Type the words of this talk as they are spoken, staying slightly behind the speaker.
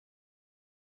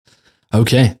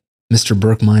Okay. Mr.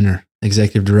 Burk Miner,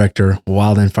 Executive Director,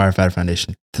 Wildland Firefighter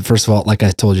Foundation. First of all, like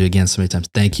I told you again so many times,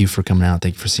 thank you for coming out.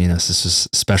 Thank you for seeing us. This is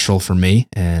special for me.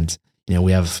 And,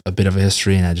 we have a bit of a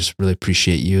history, and I just really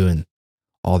appreciate you and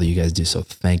all that you guys do. So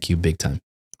thank you big time.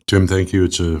 Tim, thank you.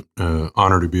 It's an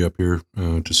honor to be up here,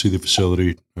 to see the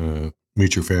facility,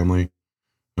 meet your family.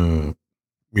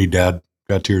 Me, Dad,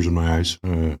 got tears in my eyes.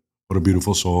 What a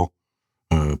beautiful soul.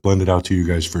 Blended out to you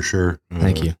guys for sure.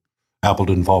 Thank you. Apple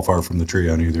didn't fall far from the tree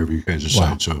on either of you guys'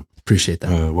 side. So appreciate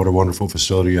that. What a wonderful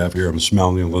facility you have here. I'm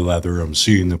smelling the leather. I'm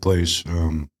seeing the place.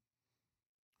 I'm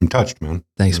touched, man.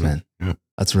 Thanks, man. Yeah.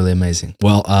 That's really amazing.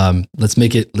 Well, let's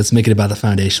make it about the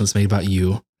foundation. Let's make it about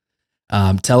you.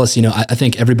 Tell us, I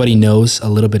think everybody knows a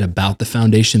little bit about the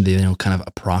foundation. They know kind of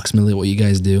approximately what you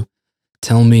guys do.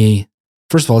 Tell me,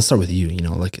 first of all, let's start with you.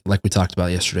 Like we talked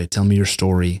about yesterday. Tell me your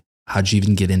story. How'd you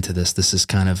even get into this? This is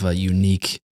kind of a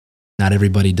unique. Not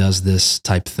everybody does this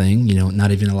type thing. Not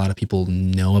even a lot of people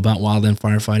know about wildland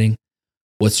firefighting.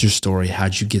 What's your story?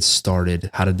 How'd you get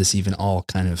started? How did this even all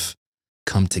kind of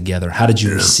come together? How did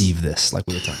you receive this? Like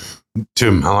we were talking.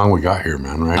 Tim, how long we got here,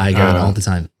 man, right? I got it all the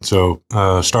time. So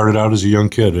started out as a young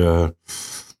kid.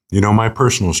 My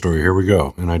personal story, here we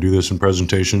go. And I do this in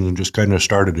presentations and just kind of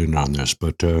started in on this.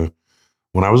 But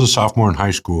when I was a sophomore in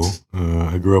high school,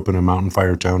 I grew up in a mountain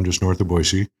fire town just north of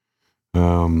Boise.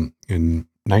 In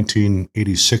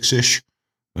 1986-ish,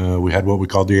 we had what we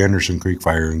called the Anderson Creek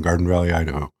Fire in Garden Valley,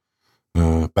 Idaho.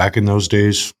 Back in those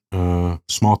days,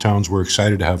 small towns were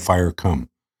excited to have fire come.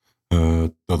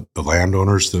 The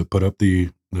landowners that put up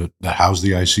that housed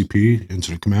the ICP,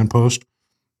 Incident Command Post,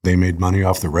 they made money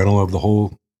off the rental of the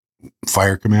whole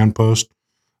fire command post.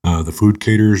 The food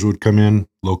caterers would come in.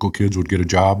 Local kids would get a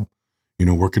job,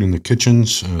 working in the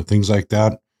kitchens, things like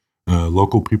that.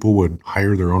 Local people would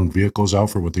hire their own vehicles out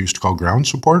for what they used to call ground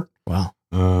support. Wow.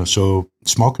 So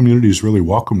small communities really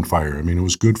welcomed fire. I mean, it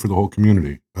was good for the whole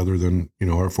community, other than,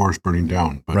 our forest burning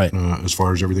down. But right. As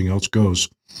far as everything else goes,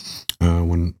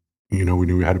 when, we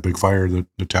knew we had a big fire,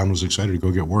 the town was excited to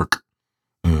go get work,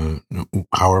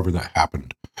 however that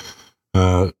happened.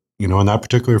 In that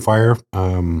particular fire,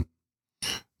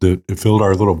 it filled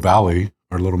our little valley,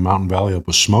 our little mountain valley up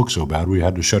with smoke so bad we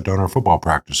had to shut down our football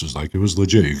practices. Like, it was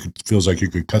legit. It feels like you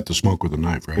could cut the smoke with a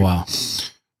knife, right? Wow.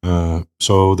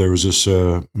 So there was this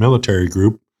military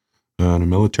group, a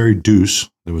military deuce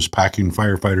that was packing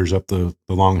firefighters up the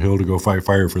long hill to go fight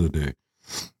fire for the day.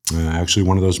 Actually,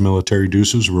 one of those military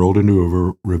deuces rolled into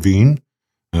a ravine.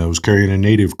 It was carrying a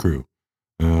native crew.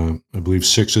 I believe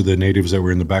 6 of the natives that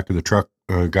were in the back of the truck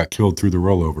got killed through the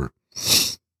rollover.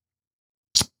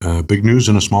 Big news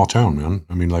in a small town, man.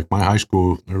 I mean, like my high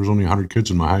school, there was only 100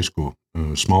 kids in my high school.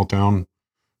 Small town,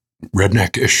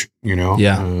 redneck-ish,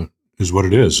 is what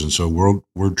it is. And so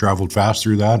word traveled fast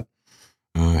through that.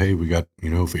 Hey, we got,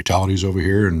 fatalities over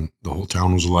here, and the whole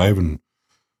town was alive and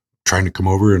trying to come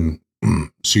over and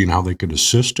seeing how they could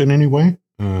assist in any way.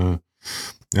 And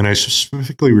I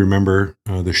specifically remember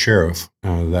the sheriff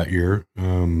that year.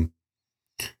 It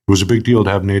was a big deal to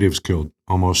have natives killed,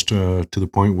 almost to the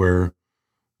point where,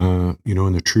 in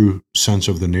the true sense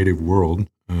of the native world,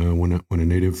 when a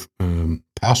native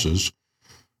passes,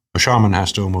 a shaman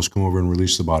has to almost come over and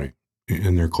release the body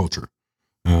in their culture.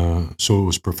 So it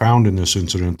was profound in this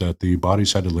incident that the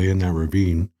bodies had to lay in that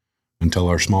ravine until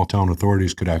our small town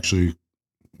authorities could actually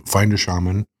find a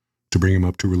shaman to bring him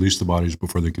up to release the bodies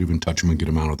before they could even touch them and get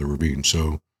them out of the ravine.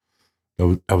 So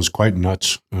that was quite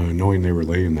nuts, knowing they were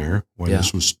laying there while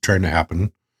this was trying to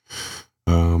happen.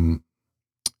 And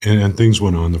things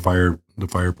went on. The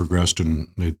fire progressed, and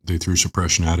they threw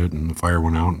suppression at it, and the fire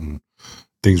went out, and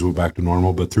things went back to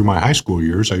normal. But through my high school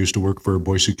years, I used to work for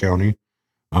Boise County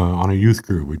on a youth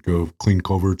crew. We'd go clean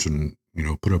culverts and,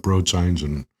 put up road signs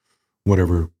and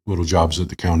whatever little jobs that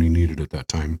the county needed at that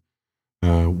time.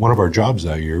 One of our jobs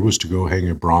that year was to go hang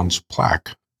a bronze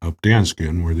plaque up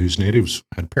Danskin where these natives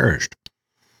had perished.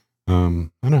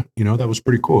 And that was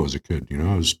pretty cool as a kid.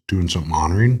 I was doing something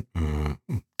honoring,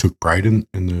 took pride in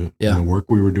the work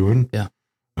we were doing. Yeah.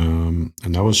 And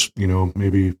that was,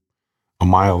 maybe a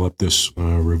mile up this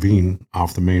ravine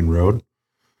off the main road.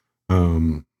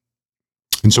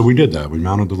 And so we did that. We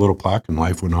mounted the little plaque, and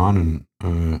life went on. And,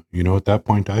 at that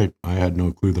point, I had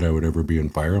no clue that I would ever be in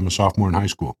fire. I'm a sophomore in high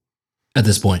school. At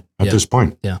this point.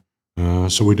 Yeah.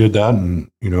 So we did that. And,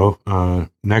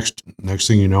 next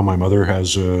thing you know, my mother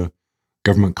has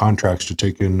government contracts to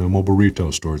take in a mobile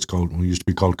retail store. It used to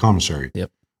be called commissary. Yep.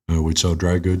 We'd sell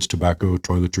dry goods, tobacco,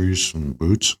 toiletries, and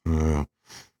boots.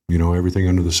 Everything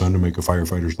under the sun to make a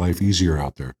firefighter's life easier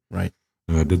out there. Right.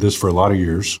 Did this for a lot of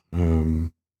years.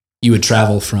 You would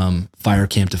travel from fire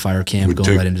camp to fire camp,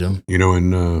 going right into them. You know,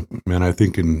 and man, I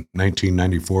think in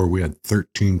 1994 we had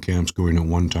 13 camps going at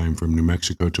one time from New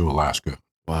Mexico to Alaska.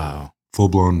 Wow, full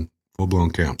blown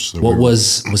camps. So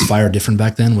was fire different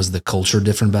back then? Was the culture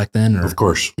different back then? Or? Of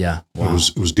course, yeah. Wow.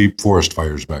 It was deep forest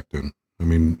fires back then. I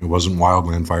mean, it wasn't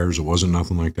wildland fires. It wasn't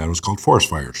nothing like that. It was called forest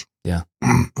fires. Yeah.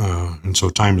 And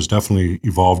so time has definitely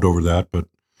evolved over that. But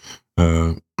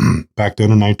back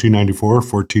then in 1994,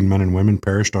 14 men and women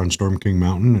perished on Storm King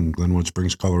Mountain in Glenwood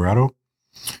Springs, Colorado.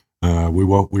 We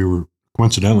were,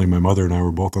 coincidentally, my mother and I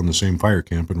were both on the same fire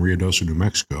camp in Ruidoso, New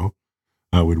Mexico.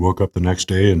 We'd woke up the next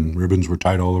day and ribbons were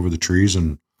tied all over the trees.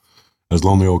 And as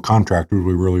lonely old contractors,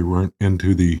 we really weren't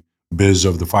into the biz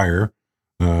of the fire.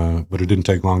 But it didn't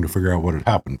take long to figure out what had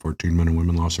happened. 14 men and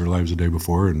women lost their lives the day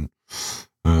before. And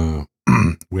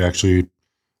we actually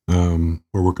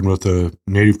were working with a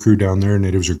native crew down there.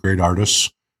 Natives are great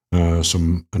artists. A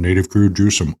native crew drew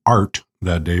some art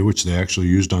that day, which they actually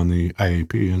used on the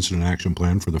IAP, Incident Action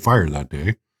Plan, for the fire that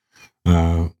day.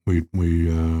 We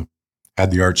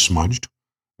had the art smudged.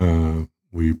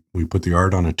 We put the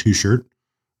art on a T-shirt.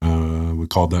 We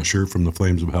called that shirt "From the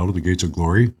Flames of Hell to the Gates of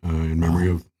Glory" in memory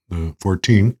of the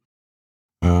 14.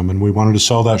 And we wanted to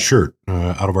sell that shirt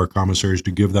out of our commissaries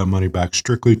to give that money back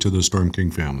strictly to the Storm King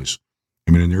families.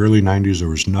 I mean, in the early 90s, there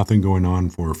was nothing going on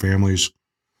for families,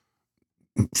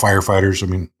 firefighters. I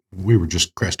mean, we were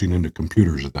just cresting into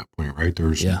computers at that point, right? There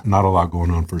was not a lot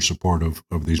going on for support of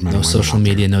these men. No social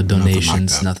media, no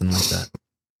donations, nothing like that.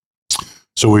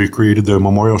 So we created the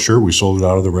memorial shirt. We sold it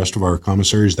out of the rest of our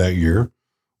commissaries that year.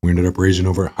 We ended up raising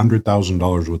over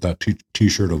 $100,000 with that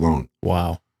T-shirt alone.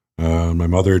 Wow. My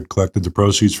mother had collected the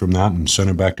proceeds from that and sent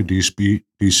it back to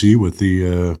DC with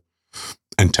the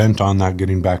intent on that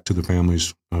getting back to the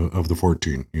families of the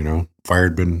 14. You know,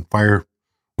 fire.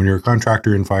 When you're a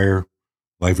contractor in fire,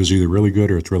 life is either really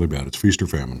good or it's really bad. It's feast or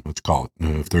famine. Let's call it.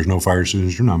 If there's no fire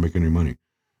seasons, you're not making any money.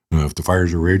 If the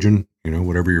fires are raging, you know,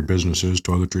 whatever your business is,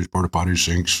 toiletries, porta potties,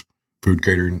 sinks, food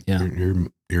catering,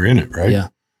 you're in it, right? Yeah.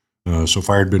 So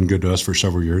fire had been good to us for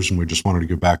several years, and we just wanted to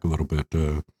give back a little bit.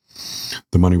 The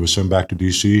money was sent back to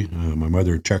DC. My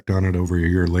mother checked on it over a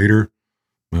year later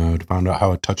to find out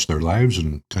how it touched their lives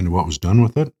and kind of what was done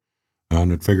with it.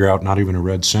 And to figure out not even a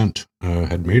red cent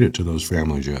had made it to those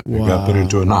families yet. Wow. It got put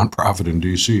into a nonprofit in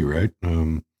DC, right?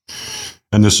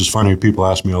 And this is funny. People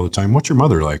ask me all the time, "What's your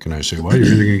mother like?" And I say, "Well, you're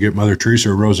either going to get Mother Teresa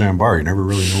or Roseanne Barr. You never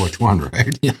really know which one,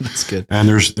 right?" Yeah, that's good. And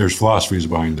there's philosophies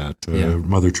behind that.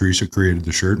 Mother Teresa created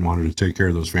the shirt and wanted to take care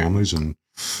of those families. And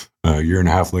a year and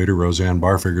a half later, Roseanne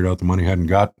Barr figured out the money hadn't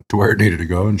got to where it needed to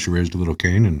go, and she raised a little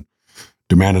cane and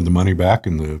demanded the money back.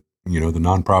 And the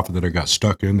nonprofit that I got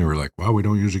stuck in, they were like, "Well, we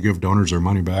don't usually give donors their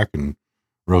money back." And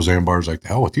Roseanne Barr's like, "The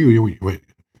hell with you! We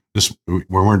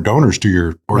weren't donors to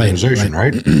your organization,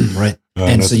 right?" Right.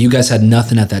 And so you guys had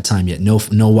nothing at that time yet. No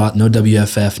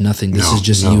WFF, nothing. This is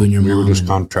just you and your mom. We were just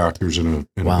contractors in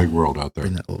a big world out there.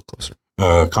 Bring that a little closer.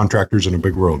 Contractors in a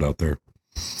big world out there.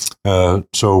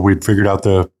 So we'd figured out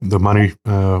the money.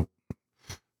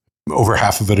 Over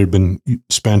half of it had been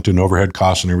spent in overhead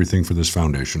costs and everything for this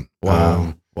foundation.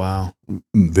 Wow.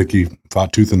 Vicky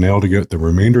fought tooth and nail to get the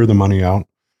remainder of the money out.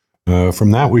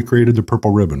 From that, we created the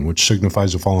purple ribbon, which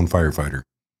signifies a fallen firefighter.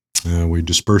 We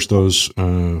dispersed those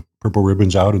purple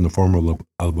ribbons out in the form of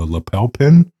a lapel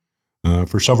pin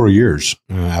for several years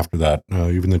after that.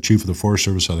 Even the chief of the Forest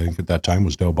Service, I think at that time,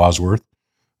 was Dale Bosworth.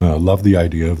 Loved the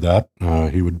idea of that.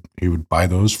 He would buy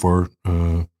those for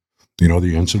the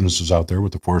incidences out there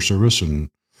with the Forest Service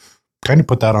and kind of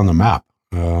put that on the map.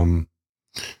 And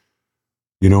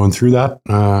through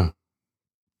that,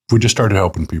 we just started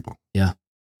helping people. Yeah.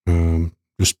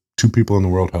 Just two people in the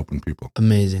world helping people.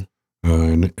 Amazing.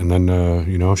 And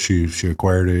then she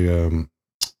acquired a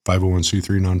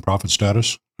 501c3 nonprofit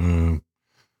status.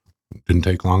 Didn't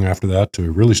take long after that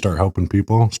to really start helping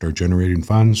people, start generating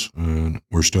funds.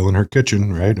 We're still in her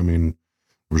kitchen, right? I mean,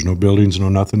 there was no buildings, no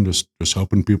nothing, just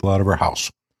helping people out of her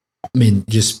house. I mean,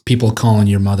 just people calling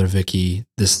your mother, Vicky,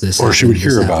 this, or happened, she would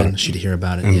hear about it. She'd hear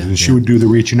about it, and she would do the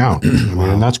reaching out.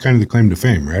 Wow. And that's kind of the claim to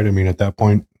fame, right? I mean, at that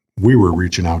point, we were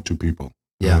reaching out to people.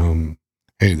 Yeah.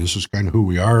 Hey, this is kind of who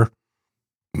we are.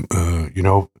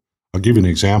 I'll give you an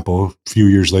example. A few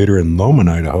years later in Lowman,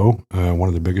 Idaho, one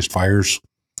of the biggest fires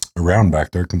around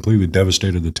back there completely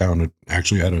devastated the town. It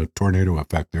actually had a tornado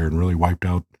effect there and really wiped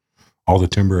out all the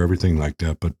timber, everything like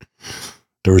that. But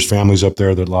there was families up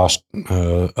there that lost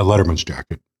a Letterman's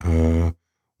jacket.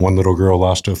 One little girl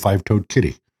lost a 5-toed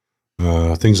kitty.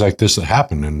 Things like this that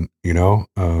happen. And,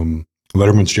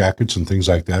 Letterman's jackets and things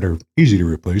like that are easy to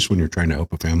replace when you're trying to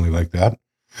help a family like that.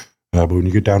 But when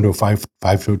you get down to a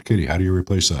 5-toed kitty, how do you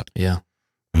replace that? Yeah.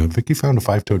 Vicky found a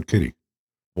 5-toed kitty.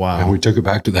 Wow. And we took it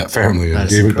back to that family and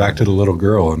gave it back to the little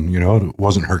girl. And, it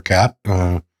wasn't her cat,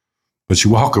 but she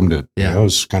welcomed it. Yeah. It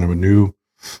was kind of a new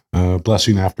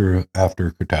blessing after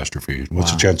catastrophe.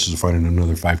 What's the chances of finding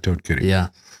another 5-toed kitty? Yeah.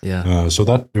 Yeah. So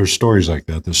there's stories like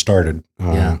that started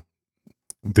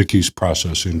Vicky's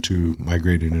process into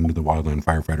migrating into the Wildland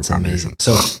Firefighter Foundation. Amazing.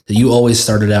 So you always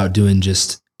started out doing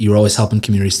you were always helping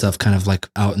community stuff, kind of like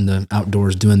out in the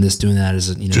outdoors, doing this, doing that,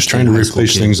 as just trying to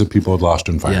replace things that people had lost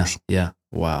in fires. Yeah.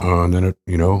 Wow. And then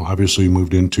it, obviously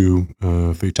moved into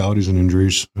fatalities and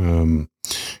injuries. And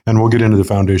we'll get into the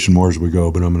foundation more as we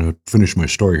go, but I'm going to finish my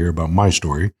story here about my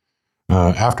story.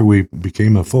 After we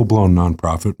became a full-blown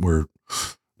nonprofit, we're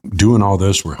doing all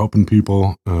this, we're helping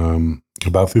people.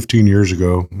 About 15 years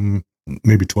ago,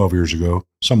 maybe 12 years ago,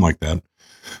 something like that,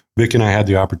 Vic and I had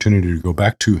the opportunity to go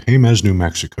back to Jemez, New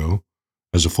Mexico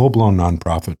as a full-blown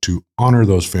nonprofit to honor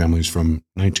those families from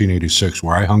 1986,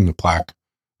 where I hung the plaque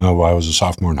while I was a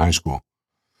sophomore in high school.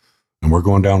 And we're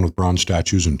going down with bronze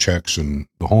statues and checks and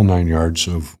the whole 9 yards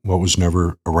of what was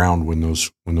never around when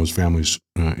those families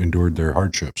endured their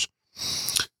hardships.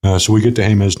 So we get to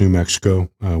Jemez, New Mexico,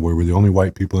 where we're the only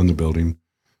white people in the building.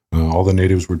 All the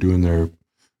natives were doing their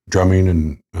drumming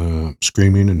and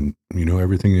screaming and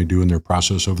everything they do in their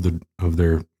process of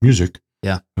their music.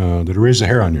 Yeah, that raise the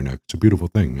hair on your neck. It's a beautiful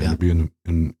thing, man, to be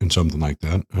in something like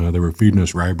that. They were feeding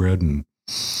us rye bread, and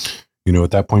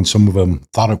at that point, some of them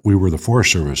thought we were the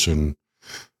Forest Service, and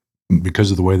because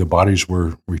of the way the bodies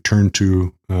were returned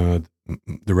to the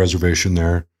reservation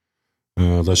there,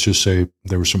 let's just say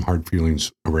there were some hard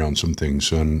feelings around some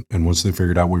things, and once they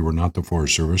figured out we were not the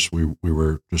Forest Service, we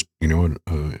were just an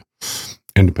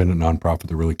independent nonprofit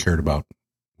that really cared about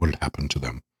what had happened to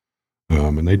them.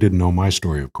 And they didn't know my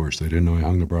story, of course. They didn't know I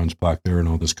hung the bronze plaque there and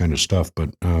all this kind of stuff.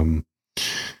 But,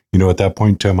 at that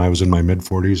point, Tim, I was in my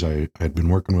mid-40s. I had been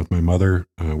working with my mother.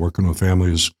 Working with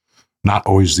family is not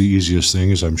always the easiest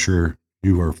thing, as I'm sure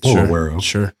you are full aware of.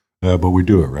 Sure. But we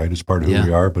do it, right? It's part of who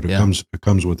we are, but it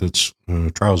comes with its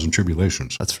trials and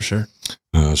tribulations. That's for sure.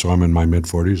 So I'm in my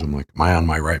mid-40s. I'm like, am I on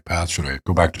my right path? Should I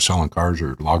go back to selling cars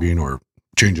or logging or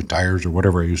changing tires or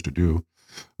whatever I used to do,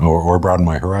 or broaden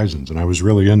my horizons? And I was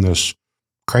really in this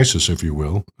crisis, if you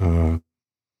will. And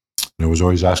I was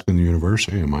always asking the universe,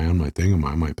 hey, am I on my thing? Am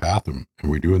I on my path? Are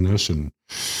we doing this? And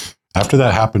after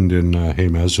that happened in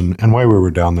Jemez, and while we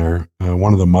were down there,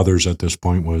 one of the mothers at this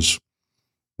point was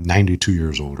 92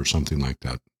 years old or something like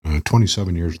that.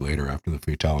 27 years later after the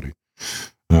fatality,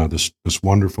 this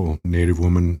wonderful Native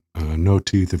woman, no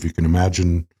teeth, if you can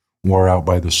imagine, wore out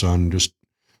by the sun, just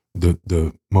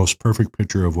the most perfect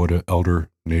picture of what an elder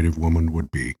Native woman would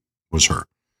be was her.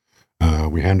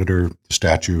 We handed her the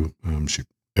statue.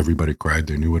 Everybody cried.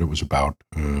 They knew what it was about.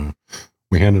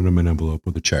 We handed them an envelope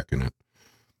with a check in it.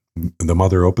 The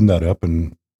mother opened that up,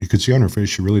 and you could see on her face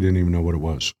she really didn't even know what it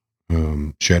was.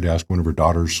 She had to ask one of her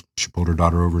daughters. She pulled her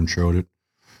daughter over and showed it.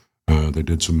 They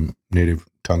did some native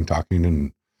tongue talking,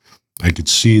 and I could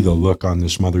see the look on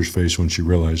this mother's face when she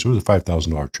realized it was a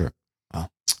 $5,000 check. Wow.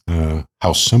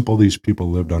 How simple these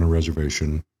people lived on a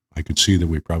reservation. I could see that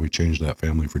we probably changed that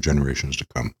family for generations to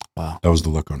come. Wow. That was the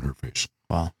look on her face.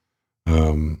 Wow.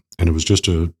 And it was just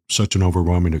such an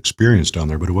overwhelming experience down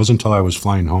there. But it wasn't until I was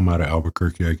flying home out of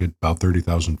Albuquerque, I get about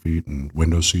 30,000 feet and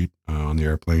window seat on the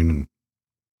airplane, and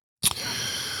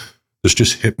this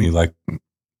just hit me like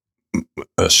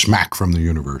a smack from the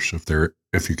universe,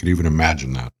 if you could even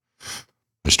imagine that.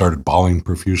 I started bawling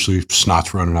profusely,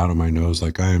 snot's running out of my nose,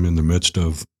 like I am in the midst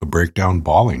of a breakdown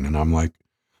bawling. And I'm like,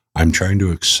 I'm trying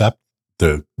to accept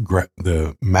the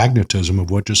magnetism of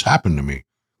what just happened to me.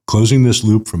 Closing this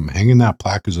loop from hanging that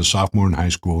plaque as a sophomore in high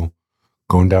school,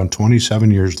 going down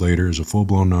 27 years later as a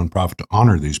full-blown nonprofit to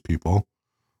honor these people,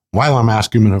 while I'm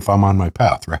asking them if I'm on my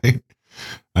path, right?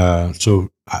 So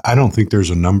I don't think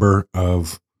there's a number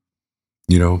of,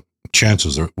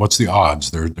 chances. What's the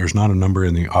odds? There's not a number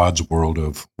in the odds world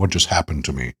of what just happened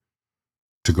to me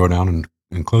to go down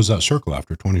and close that circle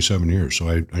after 27 years. So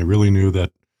I really knew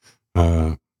that,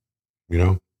 the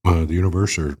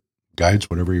universe or guides,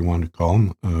 whatever you want to call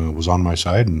them, was on my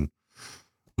side, and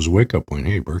it was a wake-up point.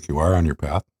 Hey, Burk, you are on your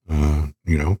path.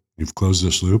 You've closed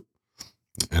this loop.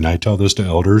 And I tell this to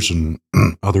elders and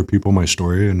other people, my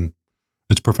story, and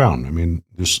it's profound. I mean,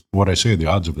 this what I say, the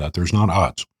odds of that, there's not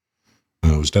odds.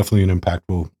 It was definitely an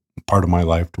impactful part of my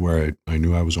life to where I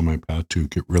knew I was on my path to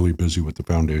get really busy with the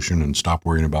foundation and stop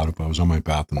worrying about if I was on my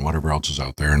path and whatever else is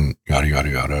out there and yada, yada,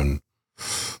 yada. And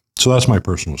so that's my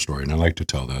personal story, and I like to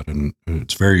tell that. And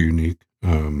it's very unique.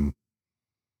 Coming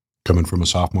from a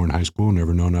sophomore in high school,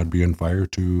 never known I'd be in fire,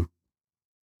 to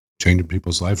changing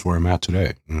people's lives where I'm at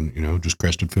today. And, just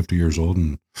crested 50 years old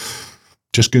and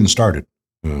just getting started.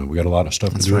 We got a lot of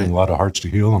stuff to do, and a lot of hearts to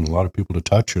heal, and a lot of people to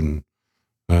touch, and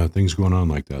things going on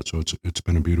like that. So it's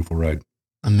been a beautiful ride.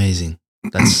 Amazing.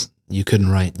 You couldn't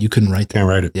write that. Can't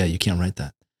write it. Yeah, you can't write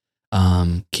that.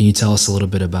 Can you tell us a little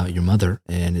bit about your mother?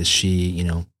 And is she,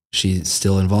 she's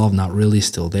still involved? Not really,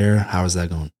 still there? How is that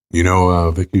going?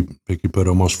 Vicky put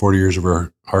almost 40 years of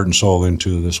her heart and soul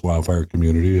into this wildfire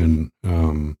community. And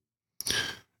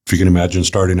if you can imagine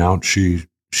starting out, she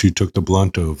took the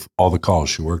blunt of all the calls.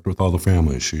 She worked with all the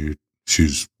families.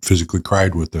 She's physically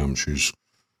cried with them. She's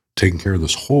taking care of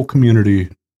this whole community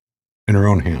in her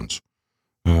own hands.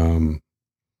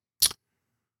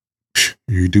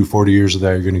 You do 40 years of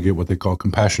that, you're going to get what they call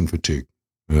compassion fatigue.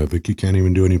 Vicky can't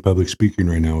even do any public speaking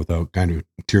right now without kind of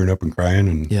tearing up and crying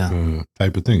and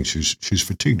type of thing. She's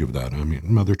fatigued of that. I mean,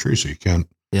 Mother Teresa, you can't.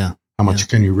 Yeah. How much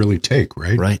can you really take,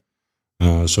 right? Right.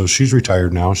 So she's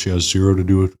retired now. She has zero to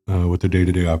do with the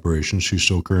day-to-day operations. She's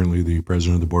still currently the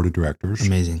president of the board of directors.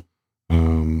 Amazing.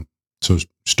 So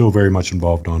still very much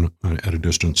involved at a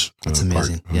distance. That's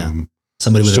amazing. Yeah.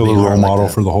 Somebody with still a role model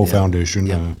like for the whole foundation.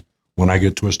 Yeah. When I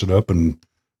get twisted up and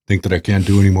think that I can't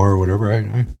do anymore or whatever,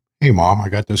 hey, Mom, I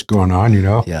got this going on,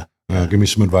 Yeah. Give me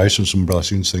some advice and some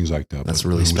blessings, things like that. That's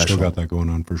really special. We still got that going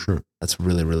on for sure. That's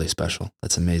really, really special.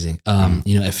 That's amazing.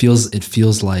 It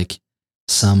feels like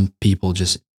some people,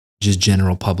 just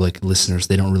general public listeners,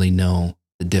 they don't really know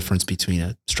the difference between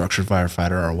a structured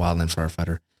firefighter or a wildland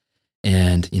firefighter.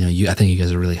 And, I think you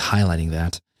guys are really highlighting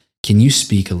that. Can you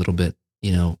speak a little bit,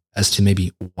 as to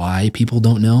maybe why people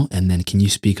don't know? And then can you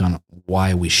speak on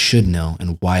why we should know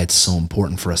and why it's so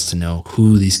important for us to know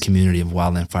who these community of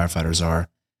wildland firefighters are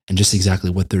and just exactly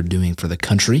what they're doing for the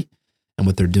country and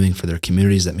what they're doing for their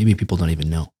communities that maybe people don't even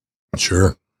know?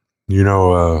 Sure.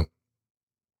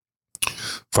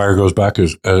 Fire goes back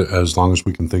as long as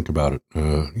we can think about it.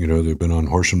 They've been on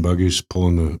horse and buggies,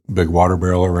 pulling the big water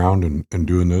barrel around and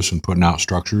doing this and putting out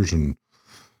structures and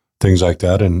things like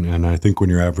that. And I think when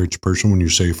you're average person, when you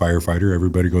say firefighter,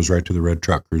 everybody goes right to the red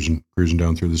truck cruising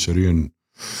down through the city and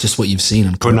just what you've seen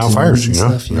on putting out fires.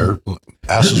 Stuff, their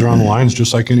asses are on the lines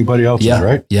just like anybody else's,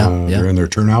 right? They're in their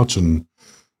turnouts and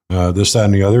this, that,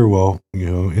 and the other. Well,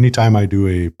 anytime I do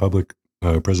a public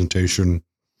presentation,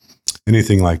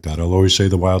 anything like that, I'll always say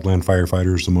the wildland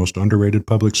firefighter is the most underrated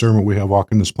public servant we have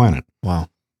walking this planet. Wow.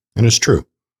 And it's true.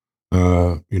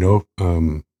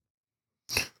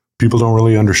 People don't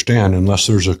really understand unless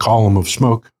there's a column of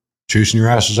smoke chasing your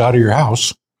asses out of your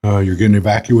house. You're getting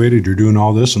evacuated. You're doing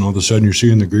all this, and all of a sudden you're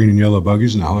seeing the green and yellow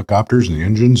buggies and the helicopters and the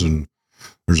engines, and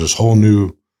there's this whole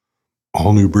new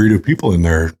breed of people in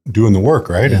there doing the work,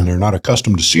 right? Yeah. And they're not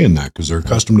accustomed to seeing that because they're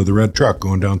accustomed to the red truck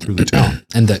going down through the town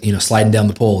and sliding down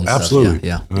the pole. And absolutely,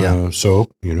 stuff. Yeah.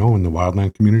 So when the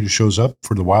wildland community shows up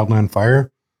for the wildland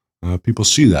fire, people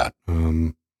see that.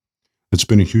 It's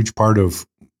been a huge part of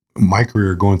my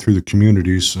career going through the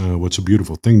communities. What's a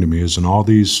beautiful thing to me is in all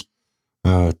these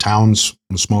towns,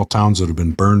 small towns that have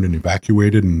been burned and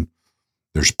evacuated, and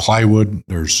there's plywood,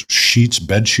 there's sheets,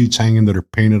 bed sheets hanging that are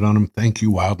painted on them. Thank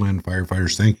you, wildland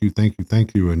firefighters. Thank you, thank you,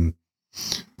 thank you. And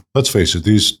let's face it,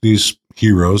 these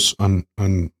heroes,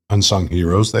 unsung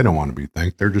heroes, they don't want to be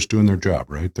thanked. They're just doing their job,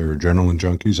 right? They're adrenaline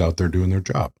junkies out there doing their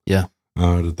job. Yeah.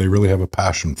 That they really have a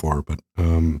passion for. But,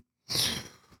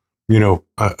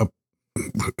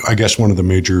 I guess one of the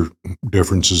major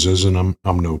differences is, and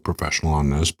I'm no professional on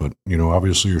this, but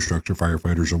obviously your structure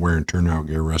firefighters are wearing turnout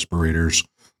gear, respirators,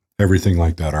 everything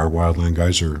like that. Our wildland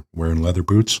guys are wearing leather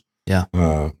boots,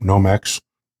 Nomex,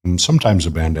 and sometimes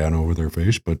a bandana over their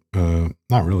face, but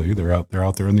not really. They're out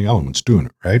there in the elements doing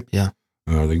it, right? Yeah.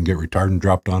 They can get retardant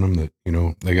dropped on them that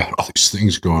they got all these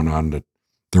things going on that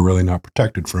they're really not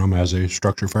protected from as a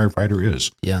structure firefighter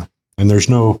is. Yeah. And there's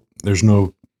no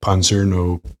puns here,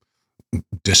 no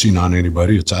dissing on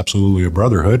anybody. It's absolutely a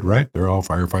brotherhood, right? They're all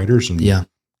firefighters and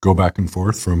go back and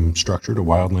forth from structure to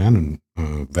wildland and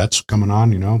vets coming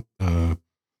on,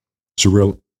 it's a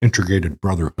real integrated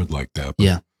brotherhood like that. But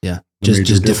yeah. The major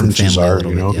just different differences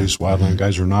family are, these wildland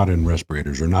guys are not in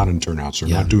respirators, they're not in turnouts, they're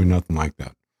not doing nothing like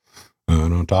that.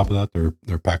 And on top of that,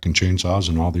 they're packing chainsaws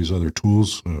and all these other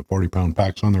tools, 40-pound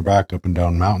packs on their back up and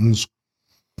down mountains.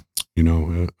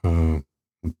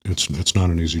 It's not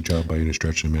an easy job by any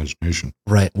stretch of the imagination.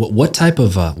 Right. What type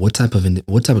of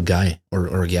guy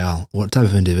or gal, what type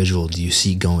of individual do you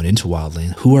see going into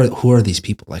wildland? Who are these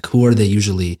people? Like, who are they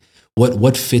usually?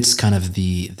 What fits kind of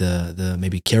the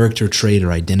maybe character trait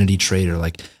or identity trait, or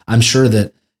like, I'm sure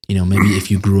that maybe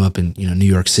if you grew up in New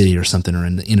York City or something, or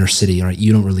in the inner city, right,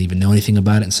 you don't really even know anything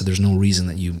about it, and so there's no reason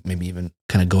that you maybe even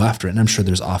kind of go after it. And I'm sure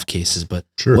there's off cases, but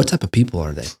sure. What type of people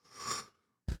are they?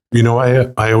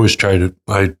 I always try to,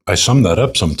 I sum that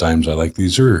up sometimes. I like,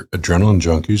 these are adrenaline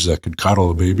junkies that could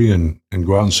coddle a baby and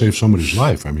go out and save somebody's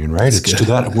life. I mean, right? That's it's good. To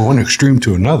that one extreme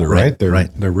to another, right?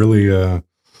 They're really,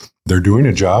 they're doing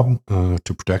a job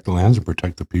to protect the lands and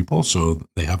protect the people. So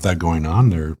they have that going on.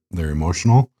 They're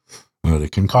emotional. They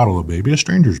can coddle a baby, a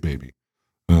stranger's baby.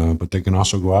 But they can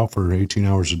also go out for 18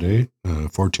 hours a day,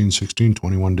 14, 16,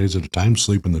 21 days at a time,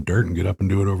 sleep in the dirt and get up and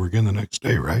do it over again the next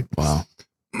day, right? Wow.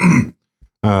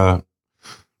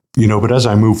 But as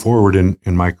I move forward in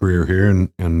my career here,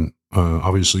 and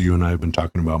obviously you and I have been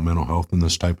talking about mental health and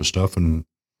this type of stuff, and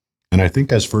I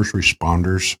think as first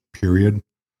responders, period,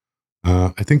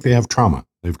 I think they have trauma.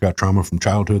 They've got trauma from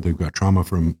childhood. They've got trauma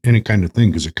from any kind of thing,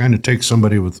 because it kind of takes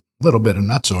somebody with a little bit of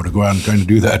nutso to go out and kind of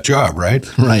do that job, right?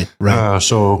 Right.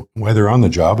 So while they're on the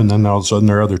job, and then all of a sudden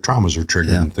their other traumas are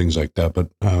triggered and things like that. But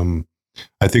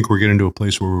I think we're getting to a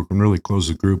place where we can really close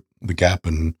the gap,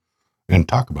 and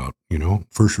talk about,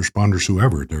 first responders,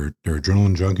 whoever, they're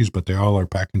adrenaline junkies, but they all are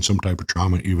packing some type of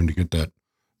trauma even to get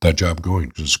that job going,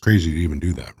 because it's crazy to even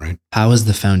do that, right? How is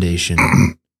the foundation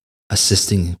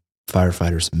assisting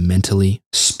firefighters mentally,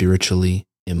 spiritually,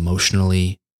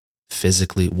 emotionally,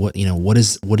 physically? What are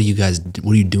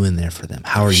you doing there for them?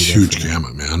 How are you there? Huge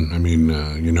gamut, man. I mean,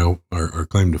 our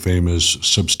claim to fame is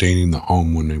sustaining the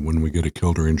home when we get a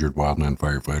killed or injured wildland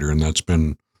firefighter, and that's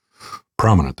been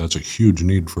prominent. That's a huge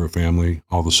need for a family.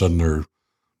 All of a sudden they're,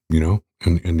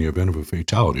 in the event of a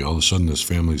fatality, all of a sudden this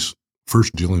family's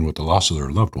first dealing with the loss of their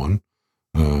loved one.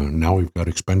 Now we've got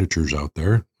expenditures out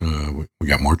there. We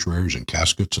got mortuaries and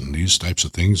caskets and these types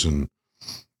of things. And,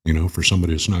 for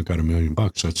somebody that's not got $1 million,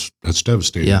 that's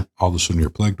devastating. Yeah. All of a sudden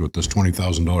you're plagued with this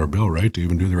 $20,000 bill, right? To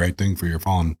even do the right thing for your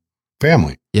fallen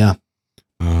family. Yeah.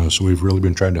 So we've really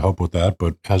been trying to help with that.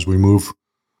 But as we move,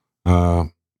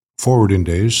 forward in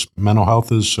days, mental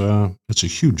health is, it's a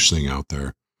huge thing out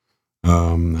there.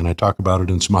 And I talk about it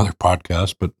in some other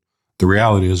podcasts, but the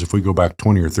reality is, if we go back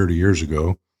 20 or 30 years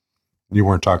ago, you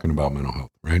weren't talking about mental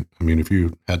health, right? I mean, if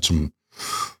you had some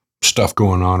stuff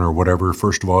going on or whatever,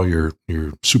 first of all, your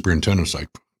superintendent's like,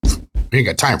 we ain't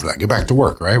got time for that. Get back to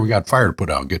work, right? We got fire to put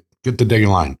out. Get the day in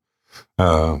line.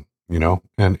 And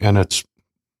it's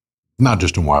not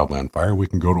just in wildland fire. We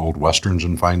can go to old westerns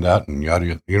and find that, and you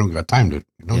don't got time to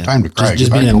cry.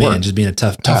 Just being a man, just being a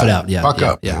tough it out. Yeah. Fuck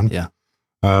up, man. Yeah.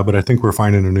 But I think we're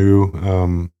finding a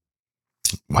new,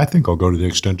 I think I'll go to the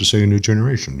extent to say a new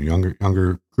generation, a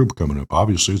younger group coming up.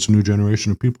 Obviously, it's a new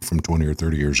generation of people from 20 or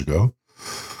 30 years ago.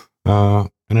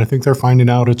 And I think they're finding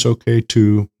out it's okay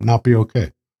to not be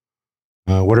okay.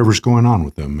 Whatever's going on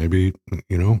with them, maybe,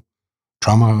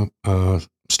 trauma,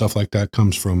 stuff like that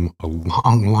comes from a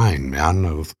long line,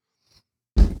 man,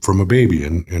 from a baby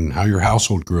and how your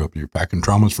household grew up. You're packing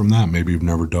traumas from that maybe you've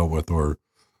never dealt with, or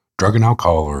drug and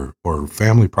alcohol, or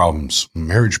family problems,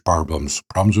 marriage problems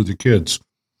with your kids.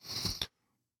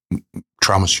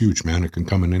 Trauma's huge, man. It can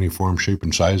come in any form, shape,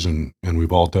 and size, and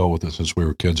we've all dealt with it since we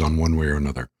were kids on one way or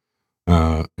another.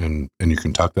 And you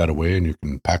can tuck that away, and you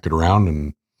can pack it around,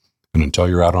 and until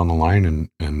you're out on the line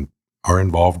and are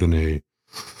involved in a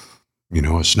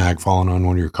snag falling on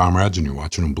one of your comrades, and you're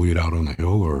watching them bleed out on the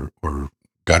hill, or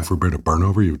God forbid a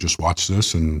burnover. You just watch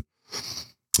this, and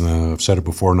I've said it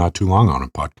before not too long on a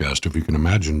podcast. If you can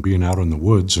imagine being out in the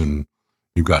woods and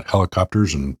you've got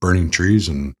helicopters and burning trees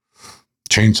and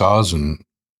chainsaws and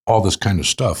all this kind of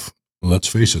stuff, let's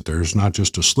face it, there's not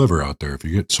just a sliver out there. If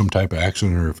you get some type of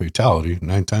accident or a fatality,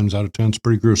 9 times out of 10, it's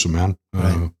pretty gruesome, man.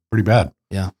 Right. Pretty bad.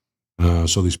 Yeah.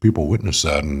 So these people witness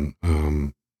that, and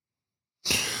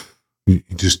you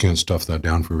just can't stuff that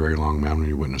down for very long, man, when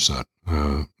you witness that.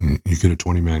 You get a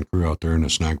 20-man crew out there and a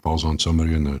snag falls on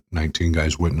somebody, and the 19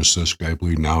 guys witness this guy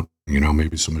bleeding out.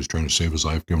 Maybe somebody's trying to save his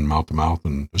life, giving mouth to mouth,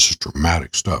 and this is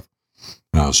dramatic stuff.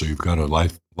 So you've got a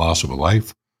loss of a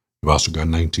life. You've also got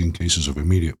 19 cases of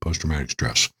immediate post-traumatic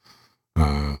stress.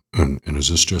 And is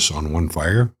this just on one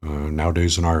fire?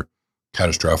 Nowadays in our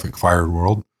catastrophic fire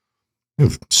world, you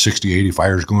have 60, 80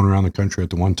 fires going around the country at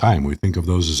the one time. We think of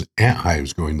those as ant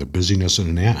hives, going the busyness in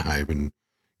an ant hive, and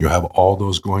you have all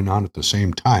those going on at the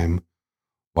same time.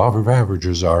 Law of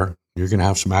averages are you're going to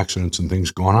have some accidents and things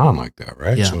going on like that,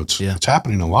 right? Yeah, so it's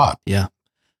happening a lot. Yeah.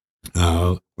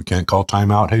 We can't call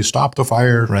time out. Hey, stop the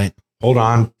fire. Right. Hold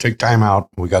on. Take time out.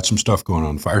 We got some stuff going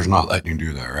on. Fire's not letting you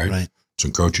do that, right? Right. It's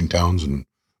encroaching towns and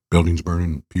buildings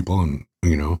burning, people, and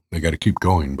they got to keep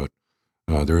going. But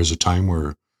there is a time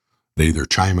where they either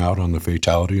chime out on the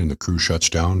fatality and the crew shuts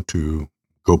down to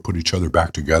go put each other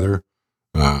back together,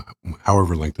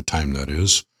 however length of time that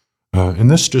is.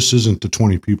 And this just isn't the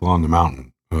 20 people on the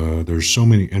mountain. There's so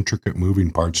many intricate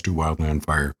moving parts to wildland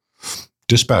fire.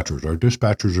 dispatchers. Our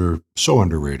dispatchers are so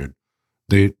underrated.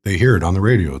 They hear it on the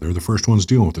radio. They're the first ones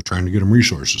dealing with it, trying to get them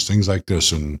resources, things like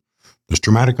this. And it's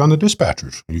dramatic on the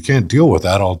dispatchers. You can't deal with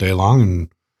that all day long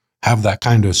and have that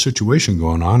kind of situation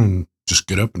going on and just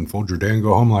get up and fold your day and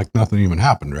go home like nothing even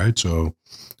happened, right? So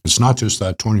it's not just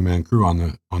that 20-man crew on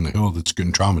the hill that's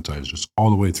getting traumatized. It's all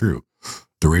the way through.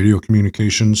 The radio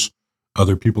communications,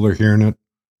 other people are hearing it.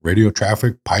 Radio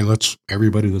traffic, pilots,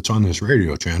 everybody that's on this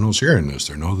radio channel is hearing this.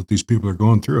 They know that these people are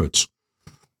going through it.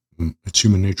 It's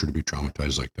human nature to be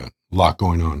traumatized like that. A lot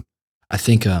going on. I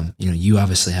think, you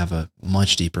obviously have a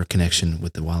much deeper connection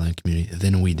with the wildland community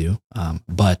than we do.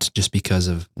 But just because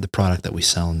of the product that we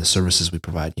sell and the services we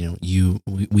provide,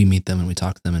 we meet them and we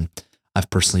talk to them. And I've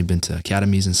personally been to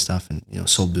academies and stuff and,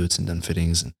 sold boots and done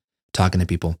fittings and talking to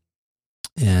people.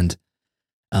 And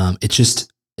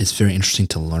it's very interesting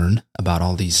to learn about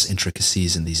all these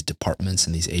intricacies and these departments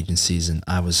and these agencies. And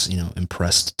I was,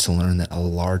 impressed to learn that a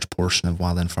large portion of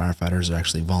wildland firefighters are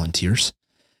actually volunteers.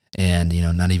 And,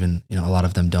 not even, a lot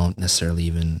of them don't necessarily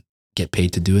even get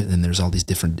paid to do it. And there's all these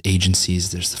different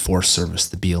agencies. There's the Forest Service,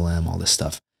 the BLM, all this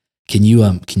stuff. Can you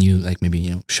like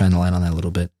maybe, shine the light on that a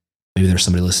little bit? Maybe there's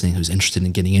somebody listening who's interested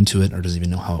in getting into it or doesn't even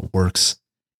know how it works.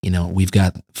 We've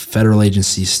got federal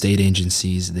agencies, state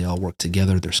agencies, they all work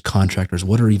together. There's contractors.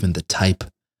 What are even the type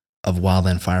of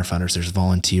wildland firefighters? There's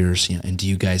volunteers, and do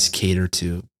you guys cater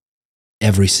to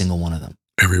every single one of them?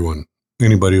 Everyone.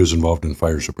 Anybody who's involved in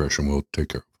fire suppression will take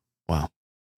care of. Wow.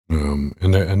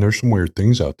 And there's some weird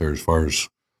things out there as far as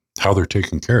how they're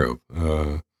taken care of.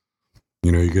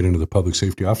 You get into the public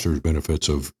safety officer's benefits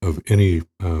of any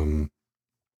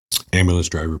ambulance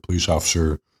driver, police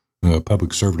officer,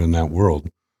 public servant in that world.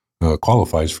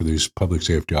 Qualifies for these public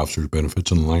safety officers' benefits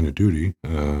in the line of duty,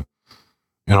 and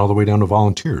all the way down to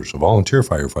volunteers. A volunteer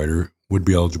firefighter would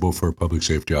be eligible for public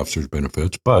safety officers'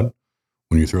 benefits, but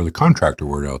when you throw the contractor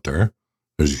word out there,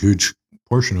 there's a huge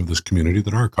portion of this community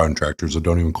that are contractors that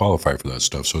don't even qualify for that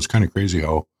stuff. So it's kind of crazy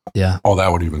how all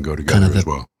that would even go together kind of as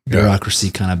well. Bureaucracy,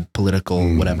 kind of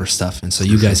political, whatever stuff. And so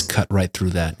you guys cut right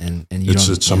through that. And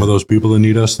it's some of those people that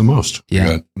need us the most. Yeah.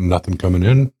 You got nothing coming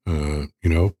in,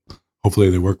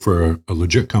 hopefully they work for a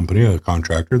legit company, a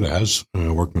contractor that has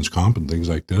workman's comp and things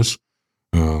like this.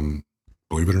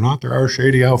 Believe it or not, there are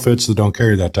shady outfits that don't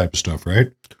carry that type of stuff,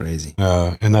 right? Crazy.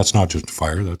 And that's not just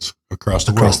fire, that's across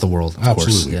the world. Across the world, of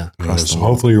course. Yeah, so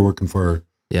hopefully you're working for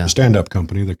a stand-up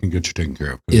company that can get you taken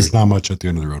care of. There's not much at the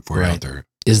end of the road for you out there.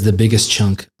 Is the biggest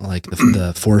chunk like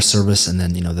the Forest Service and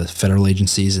then, the federal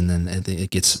agencies, and then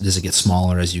does it get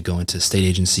smaller as you go into state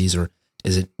agencies, or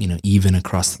is it, even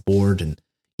across the board, and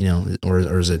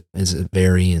or is it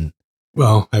vary? And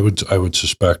well, I would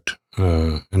suspect,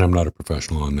 and I'm not a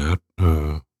professional on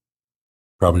that.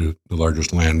 Probably the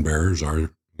largest land bearers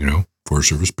are, Forest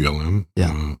Service, BLM.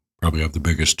 Probably have the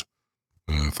biggest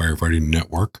firefighting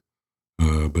network.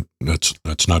 But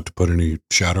that's not to put any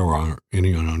shadow on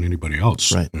anybody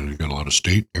else. Right. You've got a lot of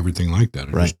state, everything like that.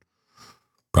 It right. just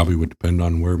probably would depend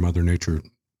on where Mother Nature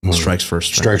strikes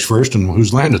first. Strikes first, and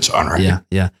whose land it's on. Right.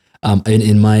 Yeah.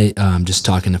 In my just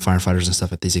talking to firefighters and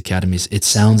stuff at these academies, it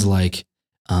sounds like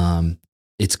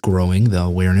it's growing. The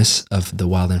awareness of the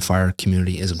wildland fire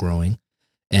community is growing,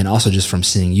 and also just from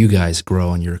seeing you guys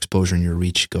grow and your exposure and your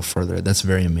reach go further, that's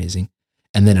very amazing.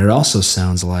 And then it also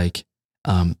sounds like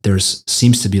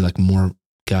seems to be like more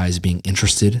guys being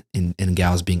interested in and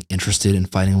gals being interested in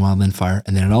fighting wildland fire.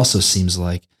 And then it also seems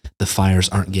like the fires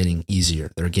aren't getting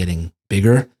easier; they're getting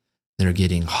bigger, they're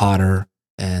getting hotter,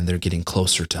 and they're getting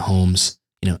closer to homes.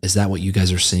 Is that what you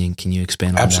guys are seeing? Can you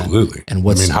expand on that? Absolutely. And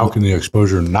how can the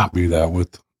exposure not be that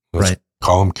with, let's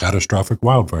call them catastrophic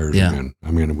wildfires again?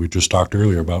 We just talked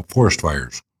earlier about forest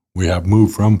fires. We have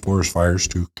moved from forest fires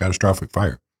to catastrophic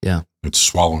fire. Yeah. It's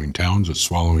swallowing towns. It's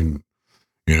swallowing,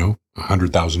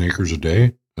 100,000 acres a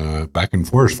day. Back in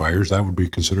forest fires, that would be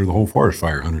considered the whole forest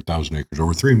fire, 100,000 acres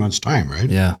over 3 months' time, right?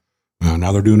 Yeah.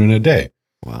 Now they're doing it in a day.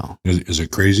 Wow. Is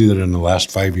it crazy that in the last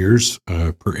 5 years,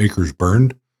 per acres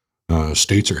burned,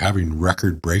 states are having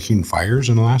record-breaking fires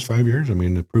in the last 5 years?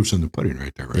 The proof's in the pudding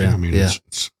right there, right? Yeah.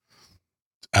 It's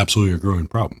absolutely a growing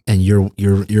problem. And your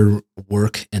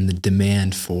work and the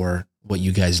demand for what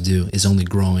you guys do is only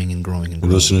growing and growing and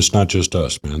growing. Well, listen, it's not just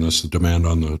us, man. That's the demand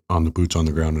on the boots on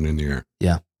the ground and in the air.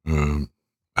 Yeah.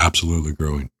 Absolutely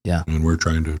growing. Yeah. And we're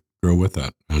trying to grow with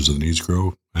that. As the needs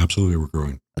grow, absolutely we're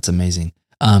growing. That's amazing.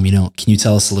 Can you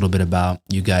tell us a little bit about,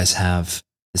 you guys have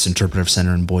this interpretive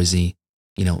center in Boise,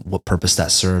 what purpose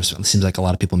that serves? It seems like a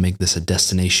lot of people make this a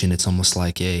destination. It's almost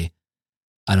like I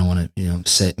don't want to,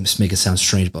 make it sound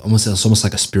strange, but it's almost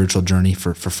like a spiritual journey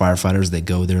for firefighters. They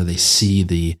go there, they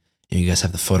see you guys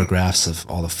have the photographs of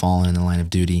all the fallen in the line of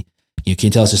duty. can you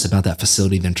tell us just about that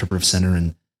facility, the Interpretive Center,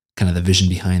 and kind of the vision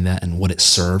behind that and what it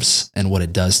serves and what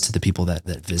it does to the people that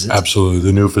visit? Absolutely.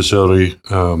 The new facility,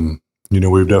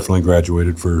 we've definitely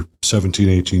graduated. For 17,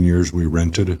 18 years. We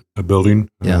rented a building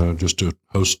just to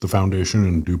host the foundation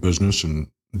and do business and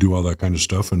do all that kind of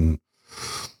stuff. And,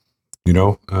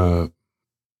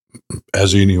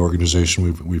 as any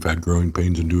organization, we've had growing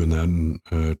pains in doing that. And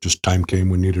just time came,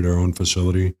 we needed our own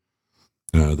facility.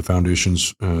 The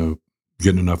foundation's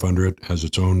getting enough under it, has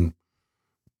its own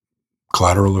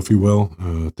collateral, if you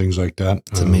will, things like that.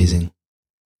 It's amazing.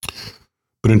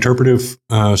 But Interpretive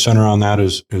Center on that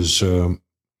is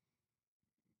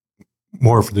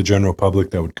more for the general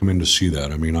public that would come in to see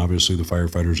that. I mean, obviously the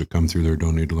firefighters that come through there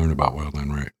don't need to learn about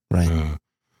Wildland, right? Right.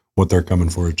 What they're coming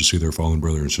for is to see their fallen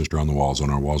brother and sister on the walls, on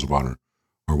our walls of honor.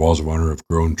 Our walls of honor have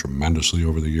grown tremendously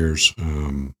over the years.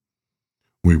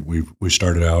 We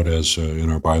started out as in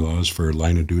our bylaws for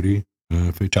line of duty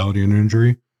fatality and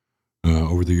injury.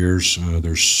 Over the years,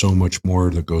 there's so much more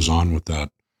that goes on with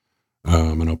that.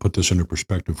 And I'll put this into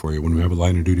perspective for you. When we have a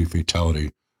line of duty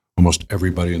fatality, almost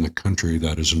everybody in the country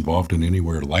that is involved in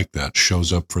anywhere like that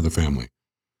shows up for the family,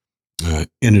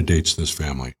 inundates this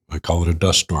family. I call it a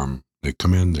dust storm. They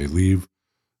come in, they leave.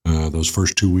 Those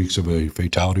first 2 weeks of a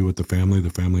fatality with the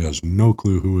family has no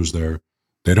clue who was there.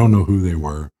 They don't know who they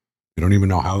were. They don't even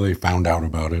know how they found out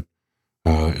about it.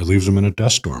 It leaves them in a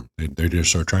dust storm. They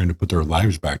just are trying to put their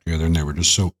lives back together, and they were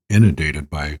just so inundated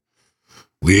by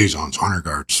liaisons, honor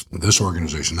guards, this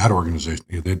organization, that organization.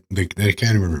 They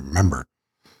can't even remember.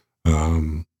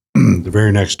 The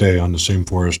very next day on the same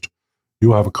forest,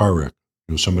 you'll have a car wreck.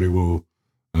 Somebody will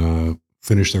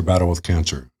finish their battle with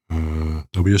cancer.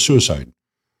 There'll be a suicide.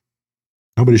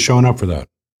 Nobody's showing up for that.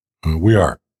 We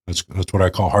are. That's what I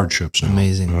call hardships now.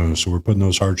 Amazing. So we're putting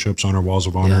those hardships on our walls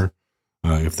of honor.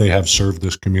 If they have served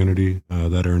this community,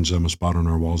 that earns them a spot on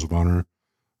our walls of honor.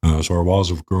 So our walls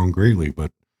have grown greatly,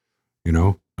 but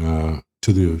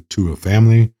to a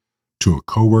family, to a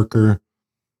coworker,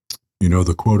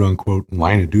 the quote unquote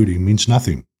line of duty means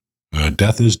nothing.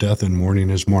 Death is death and mourning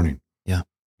is mourning. Yeah.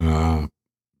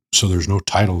 So there's no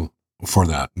title for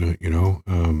that.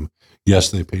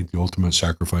 Yes, they paid the ultimate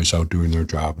sacrifice out doing their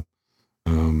job.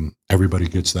 Everybody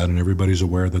gets that, and everybody's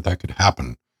aware that could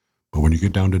happen. But when you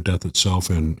get down to death itself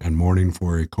and mourning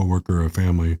for a coworker or a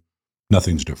family,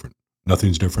 nothing's different.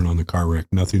 Nothing's different on the car wreck.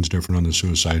 Nothing's different on the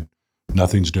suicide.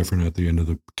 Nothing's different at the end of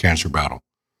the cancer battle.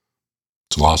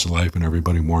 It's a loss of life, and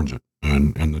everybody mourns it.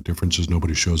 And the difference is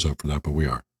nobody shows up for that, but we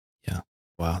are. Yeah.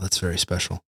 Wow, that's very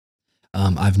special.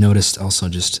 I've noticed also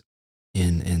just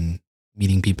in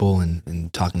meeting people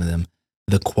and talking to them,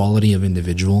 the quality of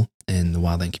individual in the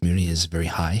Wildland community is very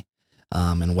high.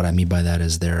 And what I mean by that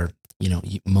is they're,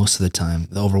 most of the time,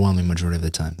 the overwhelming majority of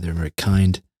the time, they're very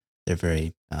kind, they're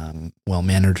very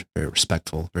well-mannered, very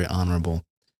respectful, very honorable.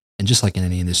 And just like in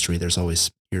any industry, there's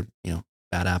always your,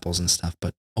 bad apples and stuff,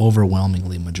 but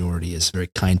overwhelmingly majority is very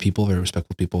kind people, very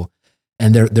respectful people.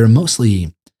 And they're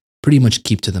mostly pretty much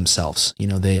keep to themselves.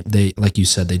 They, like you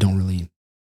said,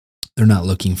 they're not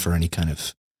looking for any kind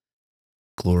of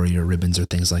glory or ribbons or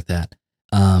things like that.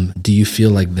 Do you feel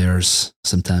like there's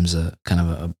sometimes a kind of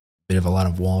a bit of a lot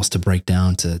of walls to break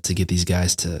down to get these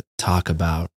guys to talk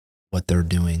about what they're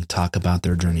doing, talk about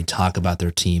their journey, talk about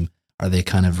their team? Are they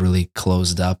kind of really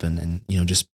closed up and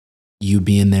just you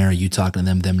being there, you talking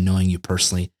to them knowing you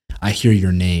personally? I hear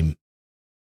your name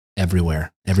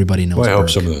everywhere. Everybody knows. Well, I hope Burk.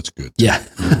 some of that's good. Yeah,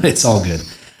 it's all good.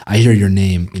 I hear your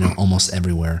name, almost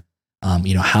everywhere.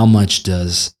 How much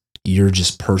does your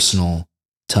just personal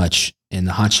touch in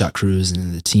the hotshot crews and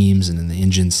in the teams and in the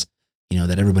engines,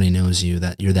 that everybody knows you,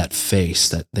 that you're that face,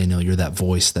 that they know you're that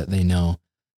voice, that they know,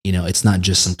 it's not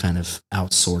just some kind of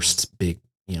outsourced big,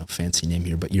 fancy name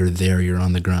here, but you're there, you're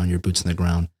on the ground, your boots on the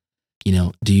ground.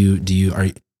 Does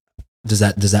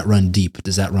that run deep?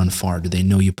 Does that run far? Do they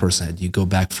know you personally? Do you go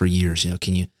back for years?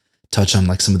 Can you touch on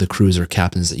like some of the crews or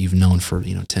captains that you've known for,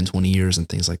 10, 20 years and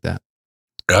things like that?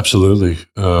 Absolutely.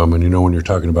 And when you're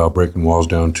talking about breaking walls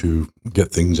down to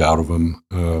get things out of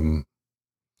them,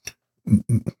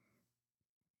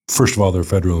 first of all, they're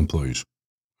federal employees.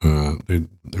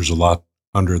 There's a lot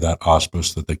under that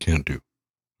auspice that they can't do.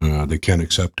 They can't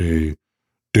accept a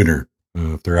dinner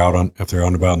if they're out and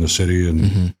about in the city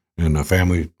and a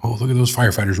family. Oh, look at those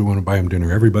firefighters! We want to buy them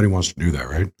dinner. Everybody wants to do that,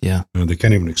 right? Yeah. They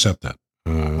can't even accept that.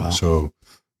 Wow. So,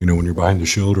 when you're behind the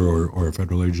shield or a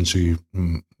federal agency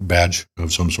badge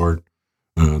of some sort,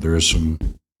 there is some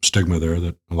stigma there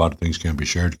that a lot of things can't be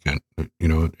shared.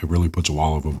 It really puts a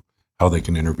wall of how they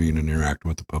can intervene and interact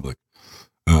with the public.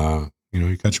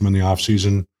 You catch them in the off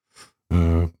season.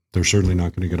 They're certainly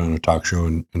not going to get on a talk show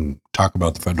and talk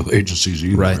about the federal agencies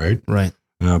either, right? Right.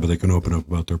 But they can open up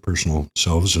about their personal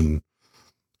selves. And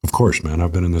of course, man,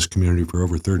 I've been in this community for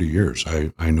over 30 years.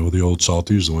 I know the old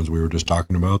salties, the ones we were just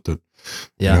talking about that,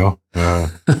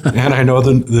 and I know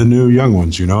the new young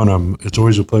ones, and it's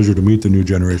always a pleasure to meet the new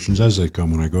generations as they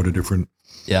come when I go to different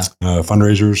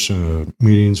fundraisers,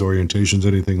 meetings, orientations,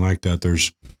 anything like that.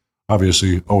 There's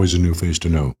obviously always a new face to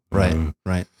know. Right.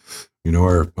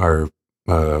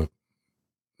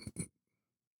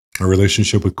 Our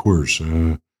relationship with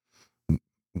Coors,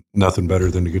 nothing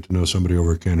better than to get to know somebody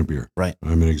over a can of beer. Right.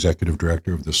 I'm an executive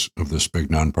director of this big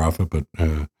nonprofit, but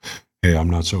hey, I'm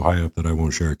not so high up that I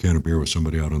won't share a can of beer with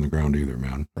somebody out on the ground either,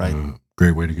 man. Right.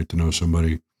 Great way to get to know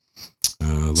somebody.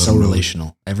 So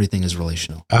relational. Everything is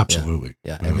relational. Absolutely.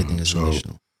 Yeah. Everything is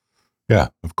relational. Yeah,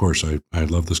 of course. I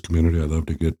love this community. I love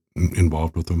to get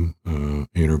involved with them,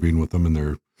 intervene with them in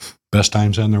their best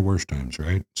times and their worst times,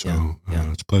 right? So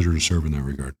it's a pleasure to serve in that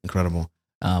regard. Incredible.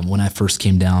 When I first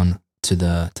came down to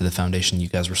the foundation, you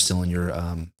guys were still in your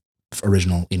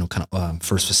original,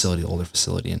 first facility, older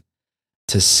facility, and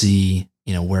to see,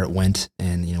 where it went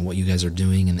and, what you guys are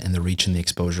doing and the reach and the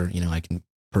exposure, I can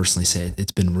personally say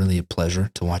it's been really a pleasure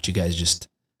to watch you guys just,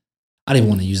 I don't even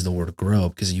want to use the word grow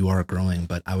because you are growing,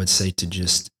 but I would say to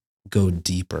just go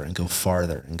deeper and go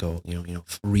farther and go,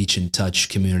 reach and touch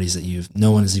communities that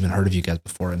no one has even heard of you guys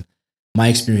before. And my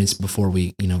experience before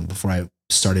I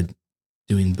started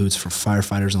doing boots for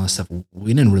firefighters and all that stuff,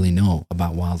 we didn't really know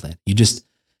about Wildland. You just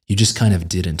kind of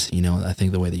didn't, I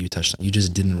think the way that you touched on, you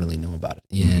just didn't really know about it.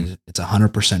 And it's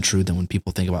 100% true that when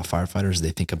people think about firefighters,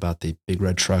 they think about the big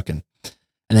red truck and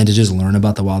then to just learn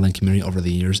about the Wildland community over the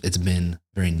years, it's been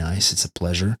very nice. It's a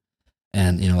pleasure.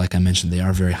 And, like I mentioned, they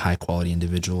are very high quality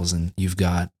individuals and you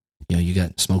got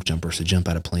smoke jumpers who jump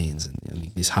out of planes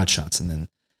and these hot shots. And then,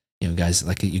 guys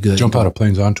like you go jump out of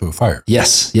planes onto a fire.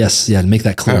 Yes. Yeah. To make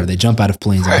that clear, they jump out of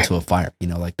planes onto a fire.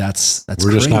 That's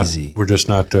crazy. We're just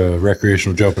not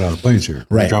recreational jumping out of planes here.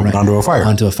 Right. We're jumping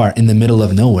onto a fire in the middle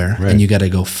of nowhere, and you got to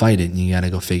go fight it, and you got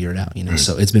to go figure it out.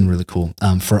 So it's been really cool.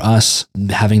 For us,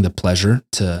 having the pleasure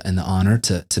and the honor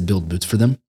to build boots for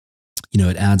them,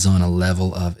 it adds on a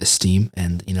level of esteem,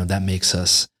 and that makes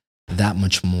us that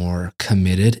much more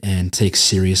committed and take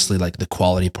seriously like the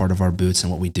quality part of our boots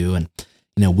and what we do. And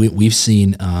we've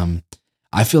seen,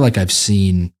 I feel like I've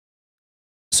seen,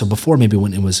 so before maybe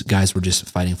when it was guys were just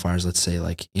fighting fires, let's say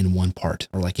like in one part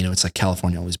or like, it's like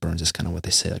California always burns is kind of what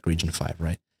they say, like region 5,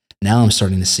 right? Now I'm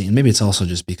starting to see, and maybe it's also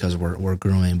just because we're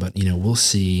growing, but we'll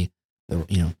see,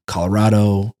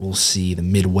 Colorado, we'll see the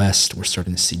Midwest, we're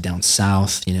starting to see down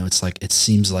south, it's like, it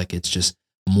seems like it's just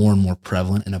more and more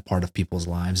prevalent in a part of people's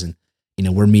lives. And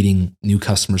we're meeting new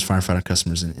customers, firefighter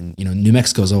customers, and New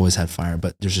Mexico's always had fire,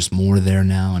 but there's just more there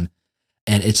now, and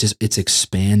it's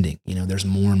expanding. There's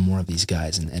more and more of these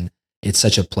guys, and it's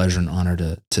such a pleasure and honor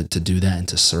to do that and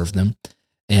to serve them.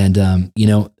 And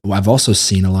I've also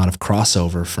seen a lot of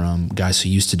crossover from guys who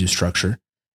used to do structure,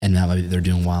 and now maybe they're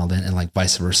doing Wildland, and like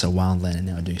vice versa, Wildland and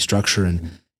now doing structure. And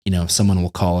someone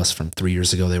will call us from 3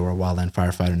 years ago, they were a Wildland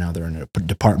firefighter, now they're in a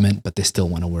department, but they still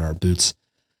want to wear our boots.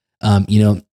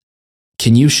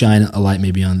 Can you shine a light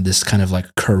maybe on this kind of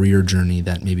like career journey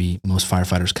that maybe most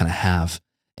firefighters kind of have?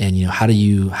 And, how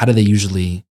do they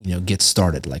usually, get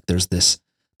started? Like there's this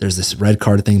red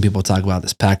card thing people talk about,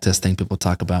 this pack test thing people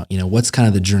talk about, what's kind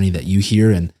of the journey that you hear,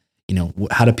 and,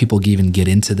 how do people even get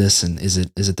into this? And is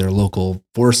it their local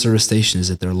Forest Service station?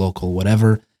 Is it their local,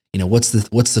 whatever, what's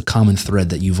the common thread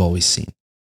that you've always seen?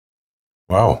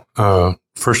 Wow.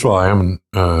 First of all,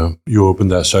 you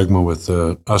opened that segment with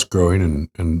us growing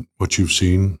and what you've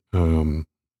seen. And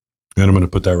I'm going to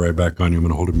put that right back on you. I'm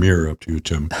going to hold a mirror up to you,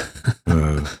 Tim.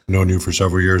 Known you for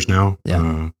several years now.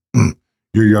 Yeah.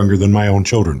 You're younger than my own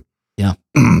children. Yeah.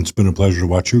 It's been a pleasure to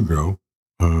watch you grow,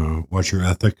 watch your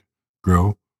ethic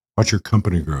grow, watch your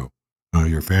company grow,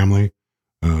 your family.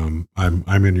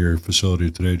 I'm in your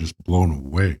facility today, just blown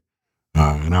away.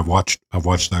 And I've watched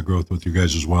that growth with you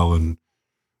guys as well. And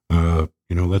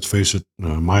let's face it,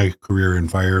 my career in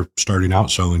fire, starting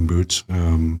out selling boots,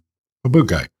 a boot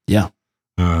guy. Yeah.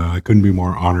 I couldn't be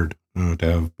more honored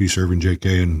to be serving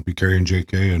JK and be carrying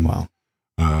JK. And, wow.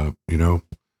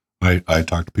 I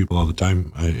talk to people all the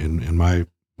time in my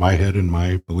head and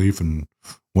my belief and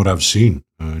what I've seen.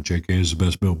 JK is the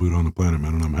best built boot on the planet,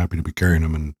 man. And I'm happy to be carrying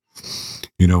them. And,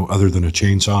 other than a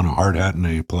chainsaw and a hard hat and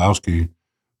a Pulowski,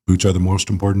 boots are the most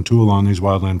important tool on these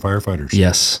wildland firefighters.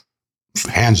 Yes.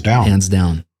 Hands down.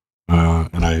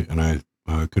 And I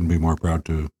couldn't be more proud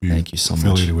to be Thank you so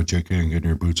affiliated much. with JK and getting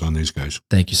your boots on these guys.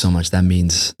 Thank you so much. That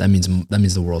means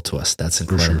the world to us. That's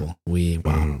incredible.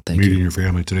 Sure. Thank you. Meeting your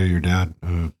family today, your dad,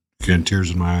 again, tears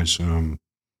in my eyes.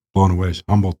 blown away.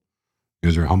 Humbled. You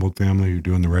guys are a humbled family. You're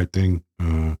doing the right thing.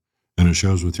 And it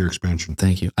shows with your expansion.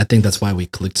 Thank you. I think that's why we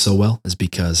clicked so well, is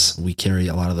because we carry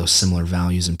a lot of those similar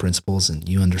values and principles, and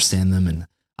you understand them. And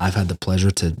I've had the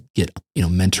pleasure to get,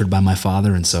 mentored by my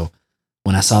father. And so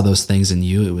when I saw those things in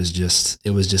you, it was just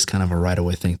kind of a right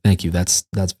away thing. Thank you. That's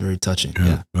very touching.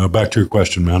 Yeah. Back to your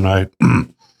question, man.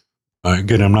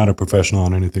 Again, I'm not a professional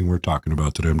on anything we're talking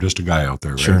about today. I'm just a guy out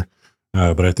there, right? Sure.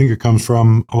 But I think it comes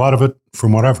from a lot of it,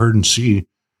 from what I've heard and see,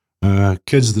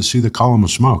 kids that see the column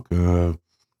of smoke,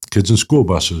 kids in school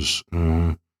buses,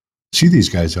 see these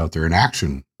guys out there in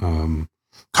action. God,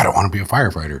 I want to be a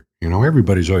firefighter.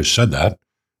 Everybody's always said that.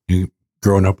 You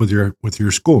growing up with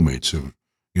your schoolmates who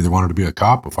either wanted to be a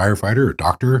cop, a firefighter, a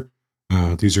doctor.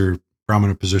 These are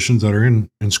prominent positions that are in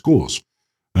schools.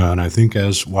 And I think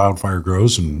as wildfire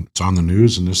grows and it's on the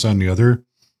news and this, that, and the other,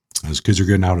 as kids are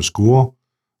getting out of school,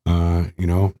 of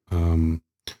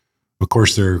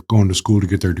course, they're going to school to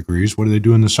get their degrees. What do they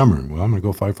do in the summer? Well, I'm going to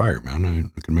go fight fire,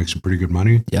 man. I can make some pretty good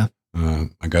money. Yeah.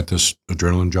 I got this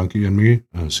adrenaline junkie in me.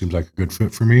 Seems like a good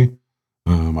fit for me.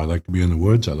 I like to be in the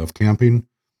woods. I love camping.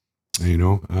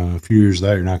 A few years of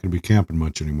that, you're not going to be camping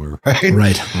much anymore, right?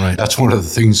 Right. That's one of the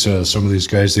things. Some of these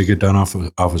guys, they get done off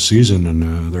a season,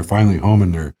 and they're finally home,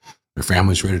 and their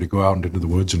family's ready to go out into the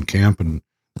woods and camp, and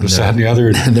this, that, and the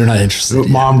other. They're not interested.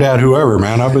 Mom, dad, whoever,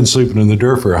 man. I've been sleeping in the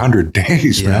dirt for 100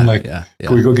 days, man.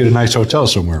 Can we go get a nice hotel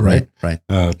somewhere, right? Right.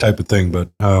 Type of thing. But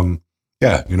I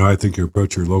think you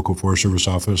approach your local Forest Service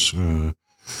office.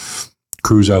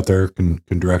 Crews out there can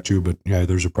direct you, but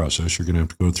there's a process. You're going to have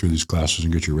to go through these classes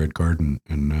and get your red card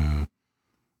and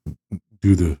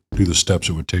do the steps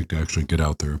it would take to actually get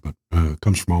out there. But it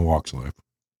comes from all walks of life.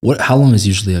 How long is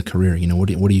usually a career?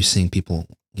 What are you seeing people?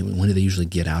 When do they usually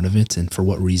get out of it, and for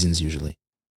what reasons usually?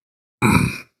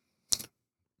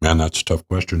 Man, that's a tough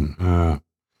question.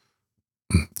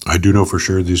 I do know for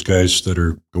sure these guys that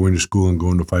are going to school and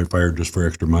going to fight fire just for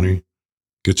extra money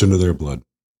gets into their blood.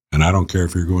 And I don't care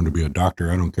if you're going to be a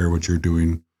doctor. I don't care what you're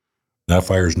doing. That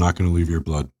fire is not going to leave your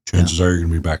blood. Chances are you're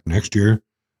going to be back next year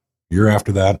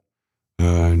after that.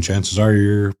 And chances are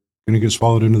you're going to get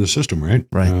swallowed into the system, right?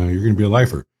 Right. You're going to be a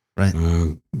lifer. Right.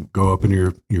 Go up in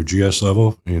your GS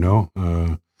level, God,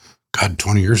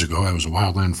 20 years ago, I was a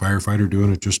wildland firefighter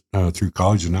doing it just through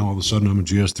college. And now all of a sudden I'm a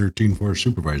GS 13 forest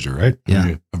supervisor, right?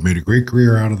 Yeah. I've made a great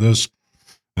career out of this.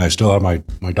 I still have my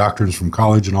doctrines from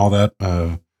college and all that.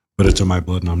 But it's in my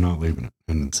blood and I'm not leaving it.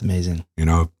 And it's amazing.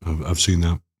 I've seen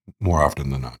that more often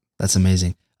than not. That's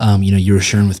amazing. You were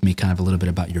sharing with me kind of a little bit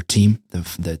about your team,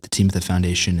 the team at the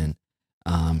foundation.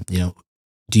 And,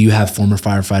 do you have former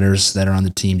firefighters that are on the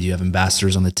team? Do you have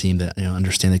ambassadors on the team that,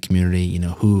 understand the community?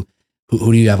 Who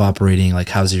do you have operating? Like,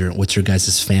 what's your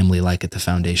guys' family like at the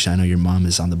foundation? I know your mom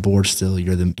is on the board still.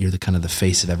 You're the kind of the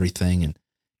face of everything. And,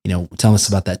 tell us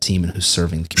about that team and who's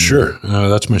serving the community. Sure.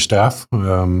 That's my staff.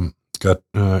 Got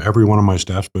every one of my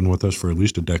staff's been with us for at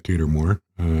least a decade or more.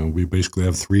 We basically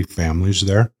have three families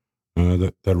there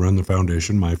that run the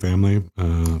foundation. My family,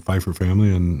 Pfeiffer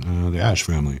family, and the Ash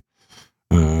family.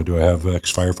 Do I have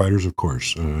ex-firefighters? Of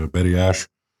course. Betty Ash.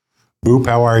 Boop,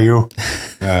 how are you?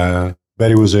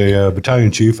 Betty was a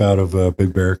battalion chief out of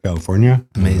Big Bear, California.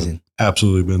 Amazing.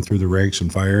 Absolutely been through the ranks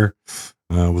in fire.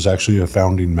 Was actually a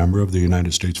founding member of the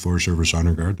United States Forest Service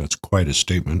Honor Guard. That's quite a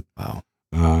statement. Wow.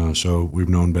 So we've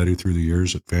known Betty through the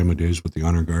years at family days with the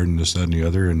Honor Guard and this, that, and the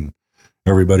other. And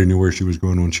everybody knew where she was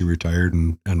going when she retired,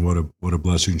 and what a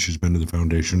blessing she's been to the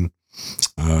foundation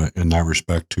in that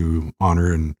respect, to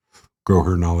honor and grow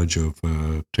her knowledge of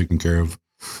taking care of,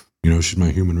 she's my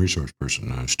human resource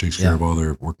person. She takes care of all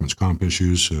their workman's comp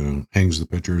issues, hangs the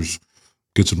pictures,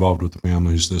 gets involved with the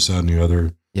families, this, that, and the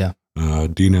other. Yeah.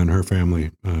 Dina and her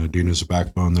family. Dina's the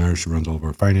backbone there. She runs all of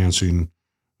our financing,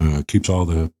 keeps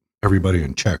everybody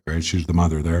in check, right? She's the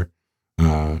mother there.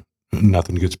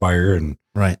 Nothing gets by her, and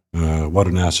right. What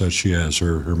an asset she has.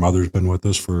 Her mother's been with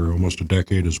us for almost a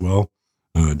decade as well.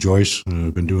 Joyce,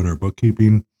 been doing our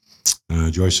bookkeeping.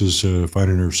 Joyce is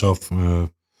finding herself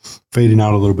fading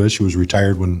out a little bit. She was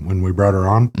retired when we brought her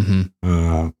on.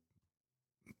 Mm-hmm.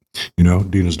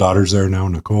 Dina's daughter's there now,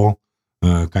 Nicole,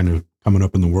 kind of coming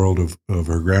up in the world of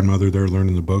her grandmother there,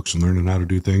 learning the books and learning how to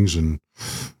do things, and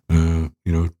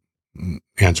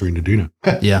answering to Dina.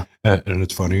 Yeah. And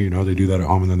it's funny, they do that at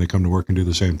home and then they come to work and do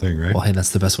the same thing, right? Well, hey,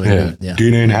 that's the best way to do it. Yeah.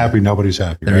 Dina ain't happy, nobody's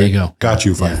happy. There right? you go. Got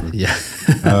you, Pfeiffer. Yeah.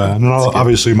 And then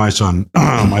obviously my son,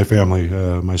 my family,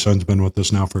 my son's been with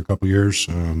us now for a couple of years.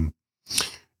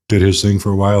 Did his thing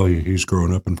for a while. He's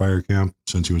grown up in fire camp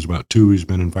since he was about 2. He's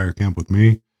been in fire camp with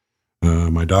me.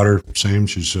 My daughter, same.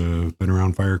 She's been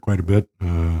around fire quite a bit.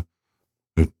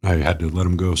 I had to let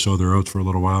them go sow their oats for a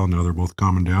little while. Now they're both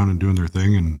calming down and doing their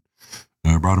thing, and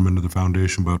I brought them into the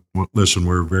foundation. But listen,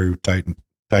 we're a very tight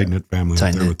knit family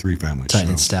up there with 3 families. Tight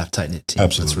knit staff, tight knit team.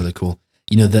 Absolutely. That's really cool.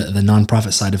 You know, the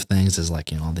nonprofit side of things is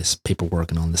like, you know, all this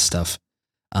paperwork and all this stuff.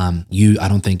 I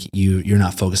don't think you're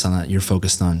not focused on that. You're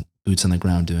focused on boots on the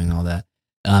ground doing all that.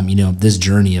 You know, this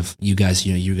journey of you guys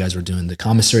were doing the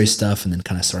commissary stuff and then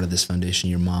kind of started this foundation.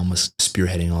 Your mom was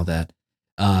spearheading all that.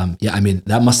 Yeah, I mean,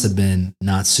 that must have been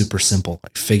not super simple,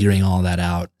 like figuring all that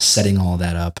out, setting all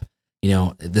that up. You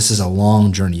know, this is a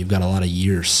long journey. You've got a lot of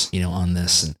years, you know, on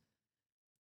this. And,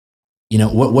 you know,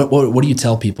 what do you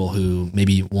tell people who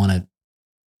maybe want to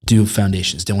do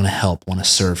foundations, don't want to help, want to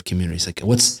serve communities? Like,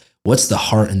 what's the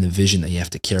heart and the vision that you have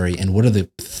to carry? And what are the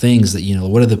things that, you know,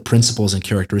 what are the principles and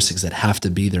characteristics that have to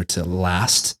be there to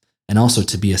last and also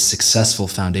to be a successful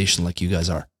foundation like you guys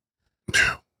are?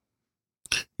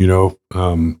 You know,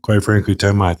 quite frankly,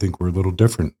 Tim, I think we're a little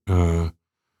different.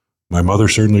 My mother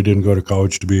certainly didn't go to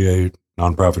college to be a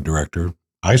nonprofit director.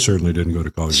 I certainly didn't go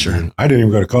to college. Sure. I didn't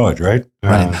even go to college, right?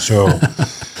 Right. So,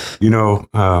 you know,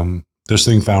 this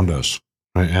thing found us,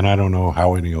 right? And I don't know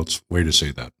how any else way to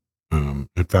say that.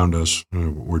 It found us.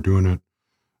 We're doing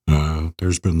it.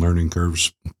 There's been learning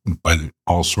curves by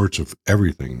all sorts of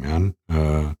everything, man.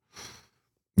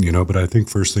 You know, but I think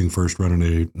first thing first, running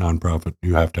a nonprofit,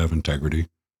 you have to have integrity.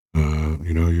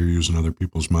 You know, you're using other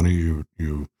people's money.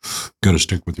 You got to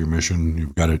stick with your mission.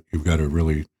 You've got to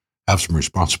really have some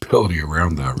responsibility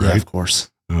around that, right? Yeah, of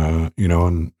course. You know,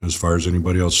 and as far as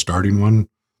anybody else starting one,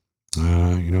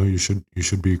 you know, you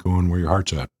should be going where your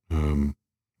heart's at, and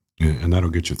that'll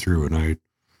get you through. And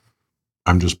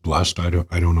I'm just blessed. I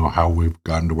don't know how we've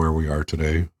gotten to where we are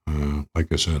today.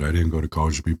 Like I said, I didn't go to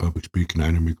college to be public speaking. I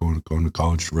didn't be going to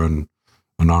college to run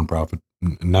a nonprofit.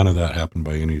 None of that happened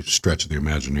by any stretch of the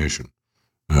imagination.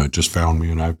 It just found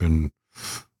me, and I've been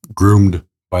groomed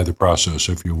by the process,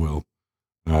 if you will.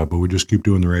 But we just keep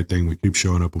doing the right thing. We keep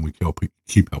showing up, and we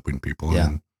keep helping people. Yeah.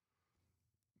 And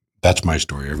that's my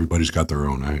story. Everybody's got their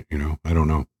own. I don't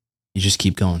know. You just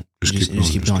keep going. Just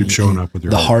keep showing up with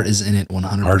your heart is in it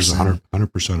 100%. Heart is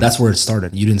 100%. That's where it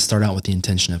started. You didn't start out with the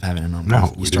intention of having a nonprofit.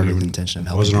 No, you started with the intention of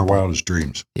helping. It wasn't people. our wildest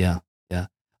dreams. Yeah.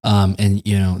 And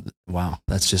you know, wow,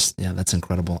 that's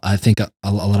incredible. I think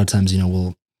a lot of times, you know,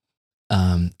 we'll,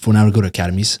 when I would go to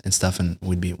academies and stuff, and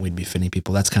we'd be fitting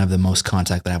people. That's kind of the most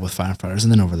contact that I have with firefighters,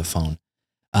 and then over the phone,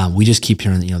 we just keep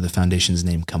hearing, you know, the foundation's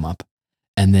name come up,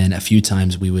 and then a few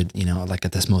times we would, you know, like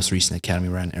at this most recent academy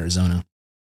right in Arizona,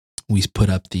 we put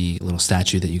up the little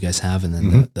statue that you guys have, and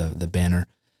then the banner,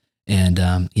 and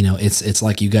you know, it's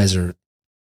like you guys are.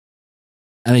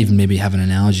 I don't even maybe have an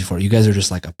analogy for it. You guys are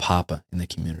just like a papa in the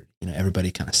community. You know,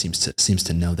 everybody kind of seems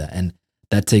to know that, and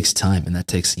that takes time, and that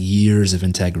takes years of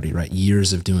integrity, right?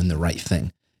 Years of doing the right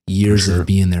thing, years of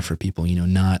being there for people. You know,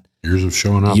 not years of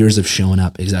showing up. Years of showing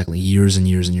up, exactly. Years and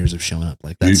years and years of showing up.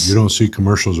 Like that's you don't see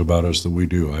commercials about us that we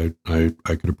do. I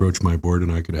could approach my board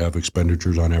and I could have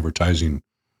expenditures on advertising.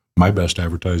 My best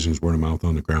advertising is word of mouth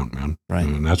on the ground, man. Right,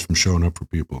 and that's from showing up for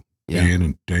people day in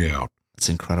and day out. That's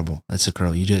incredible. That's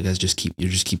incredible. You guys you're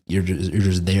just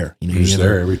there. You know, you're just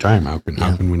there every time. How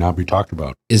can we not be talked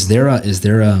about? Is there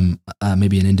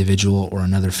maybe an individual or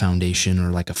another foundation or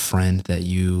like a friend that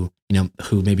you know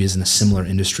who maybe is in a similar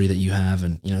industry that you have,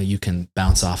 and you know you can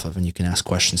bounce off of and you can ask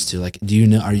questions to? Like, do you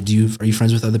know are you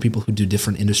friends with other people who do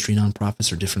different industry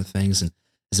nonprofits or different things? And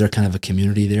is there kind of a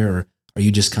community there, or are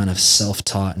you just kind of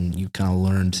self-taught and you kind of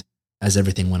learned as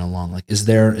everything went along? Like, do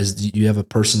you have a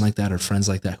person like that or friends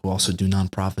like that who also do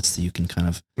nonprofits that you can kind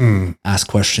of ask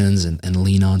questions and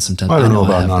lean on sometimes? Well, I don't know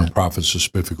about nonprofits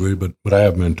specifically, but I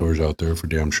have mentors out there for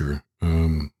damn sure.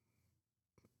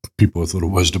 People with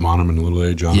little wisdom on them and a little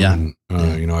age on them.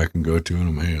 And, you know, I can go to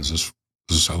them, hey, is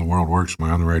this how the world works? Am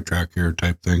I on the right track here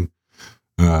type thing?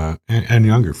 And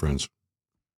younger friends.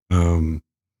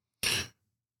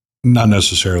 Not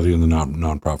necessarily in the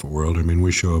nonprofit world. I mean,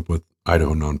 we show up with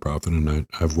Idaho Nonprofit, and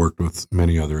I've worked with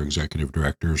many other executive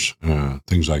directors,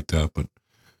 things like that. But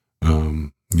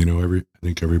you know, I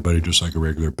think everybody, just like a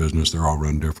regular business, they're all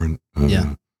run different.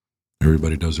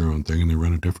 Everybody does their own thing, and they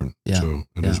run it different. So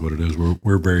it is what it is.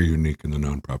 We're very unique in the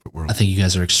nonprofit world. I think you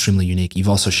guys are extremely unique. You've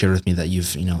also shared with me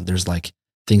that there's like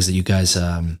things that you guys.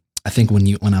 I think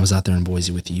when I was out there in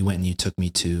Boise with you, you went and you took me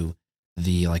to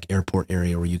the like airport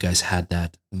area where you guys had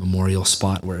that memorial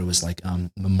spot where it was like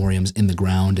memoriams in the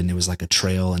ground, and it was like a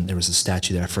trail, and there was a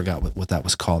statue there. I forgot what that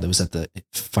was called. It was at the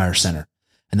fire center,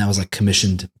 and that was like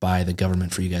commissioned by the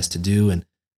government for you guys to do. And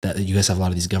that you guys have a lot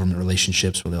of these government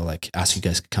relationships where they'll like ask you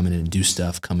guys to come in and do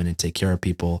stuff, come in and take care of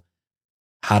people.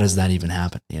 How does that even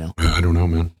happen? You know? I don't know,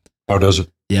 man. How does it?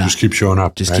 Yeah. Just keep showing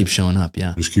up. Just keep showing up.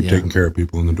 Yeah. Just keep taking care of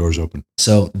people and the door's open.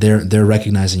 So they're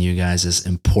recognizing you guys as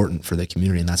important for the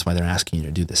community, and that's why they're asking you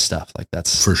to do this stuff. Like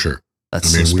that's for sure.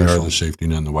 That's we special. are the safety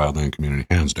net in the wildland community,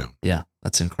 hands down. Yeah,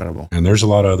 that's incredible. And there's a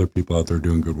lot of other people out there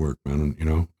doing good work, man.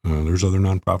 And, there's other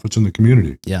nonprofits in the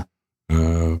community. Yeah.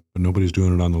 But nobody's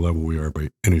doing it on the level we are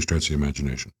by any stretch of the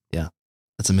imagination. Yeah.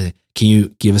 That's amazing. Can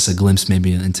you give us a glimpse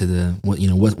maybe into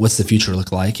what's the future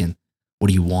look like, and what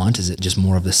do you want? Is it just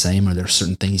more of the same? Are there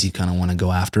certain things you kind of want to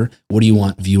go after? What do you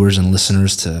want viewers and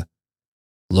listeners to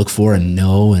look for and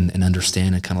know and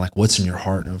understand, and kind of like what's in your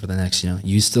heart over the next,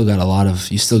 you still got a lot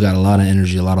of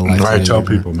energy, a lot of life. I tell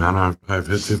people, man, I've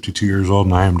hit 52 years old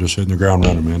and I am just hitting the ground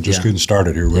running, man. Just getting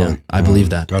started here, really. Yeah, I believe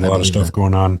that. Got a lot of stuff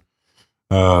going on.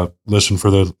 Listen,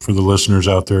 for the listeners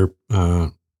out there,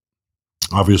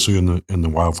 obviously in the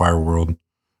wildfire world,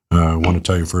 I want to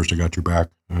tell you first, I got your back.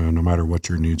 No matter what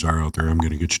your needs are out there, I'm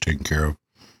going to get you taken care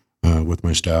of with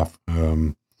my staff.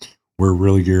 We're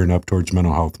really gearing up towards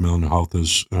mental health. Mental health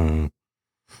is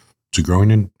it's a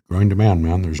growing demand,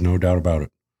 man. There's no doubt about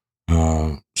it.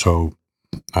 So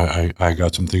I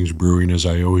got some things brewing, as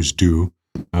I always do.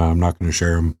 I'm not going to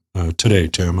share them today,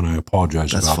 Tim, and I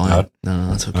apologize about that. No,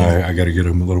 that's okay. I got to get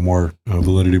them a little more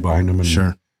validity behind them and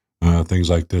sure. Things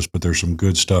like this. But there's some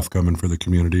good stuff coming for the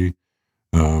community.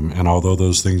 And although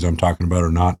those things I'm talking about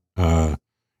are not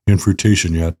in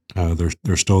fruition yet,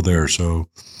 they're still there. So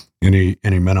any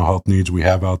mental health needs we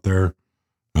have out there,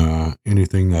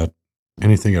 anything at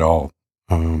all.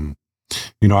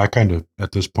 I kind of,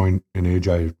 at this point in age,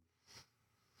 I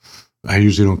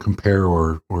usually don't compare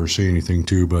or say anything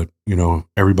to, but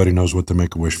everybody knows what the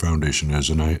Make-A-Wish Foundation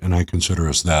is, and I consider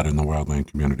us that in the wildland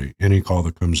community. Any call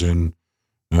that comes in,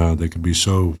 they could be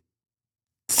so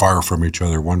far from each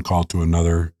other, one call to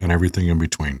another, and everything in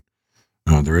between.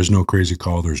 There is no crazy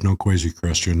call. There's no crazy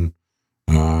question.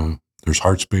 There's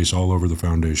heart space all over the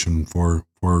foundation for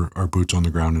our boots on the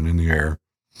ground and in the air.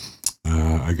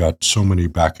 I got so many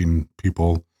backing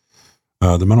people.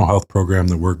 The mental health program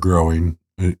that we're growing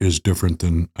is different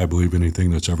than, I believe,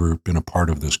 anything that's ever been a part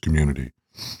of this community.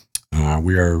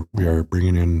 We are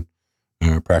bringing in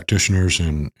practitioners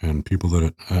and people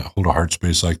that hold a heart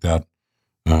space like that.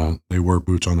 They wear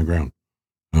boots on the ground.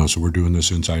 So we're doing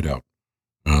this inside out.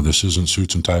 This isn't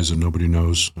suits and ties that nobody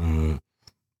knows.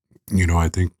 I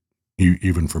think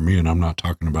even for me, and I'm not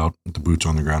talking about the boots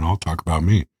on the ground, I'll talk about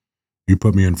me. You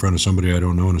put me in front of somebody I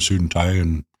don't know in a suit and tie,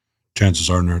 and chances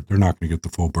are they're not going to get the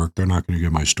full Burk. They're not going to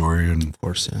get my story. And of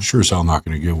course, yeah. Sure as hell not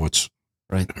going to get what's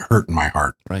hurting my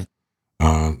heart. Right.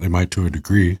 They might to a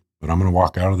degree, but I'm going to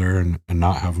walk out of there and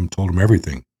not have them told them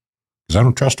everything, because I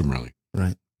don't trust them really.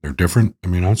 Right. They're different. I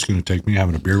mean, it's going to take me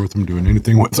having a beer with them, doing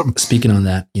anything with them. Speaking on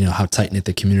that, how tight knit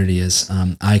the community is.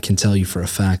 I can tell you for a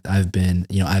fact, I've been,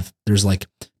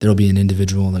 there'll be an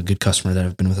individual, a good customer that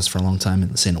have been with us for a long time,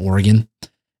 let's say in Oregon,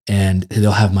 and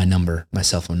they'll have my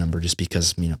cell phone number, just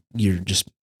because, you're just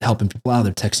helping people out.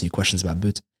 They're texting you questions about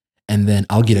boots. And then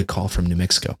I'll get a call from New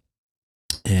Mexico,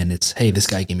 and it's, hey, this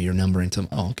guy gave me your number, and tell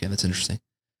them, oh, okay, that's interesting.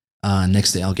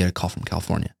 Next day I'll get a call from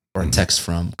California, or a text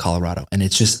from Colorado. And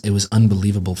it was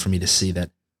unbelievable for me to see that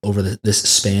over this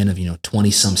span of,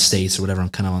 20 some states or whatever, I'm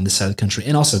kind of on this side of the country,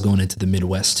 and also going into the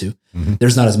Midwest too. Mm-hmm.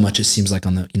 There's not as much, it seems like,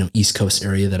 on the, East Coast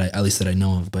area that I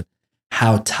know of, but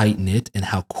how tight knit and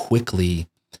how quickly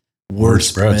word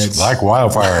spreads like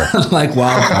wildfire.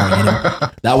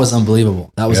 That was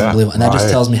unbelievable. Unbelievable. And that just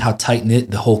tells me how tight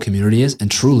knit the whole community is. And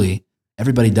truly,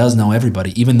 everybody does know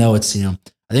everybody, even though it's, I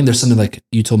think there's something like,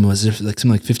 you told me, was there like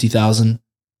something like 50,000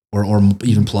 or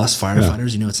even plus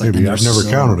firefighters, it's like, maybe I've never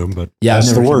counted them, but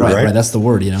that's the word, right? That's the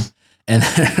word,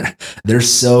 and they're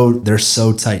so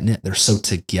tight knit. They're so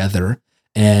together,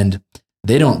 and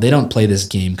they don't play this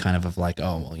game kind of like,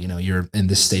 oh, well, you're in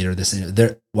this state or this.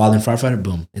 They're Wildland Firefighter,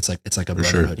 boom. It's like a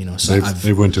brotherhood, sure. So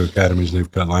they've went to academies, they've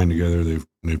cut line together,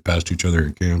 they've passed each other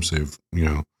in camps, they've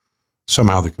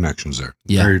somehow the connection's there,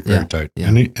 very very tight. Yeah.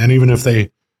 And even if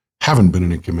they haven't been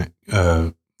in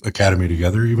a academy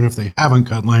together, even if they haven't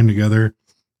cut line together,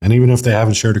 and even if they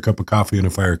haven't shared a cup of coffee in a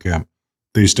fire camp,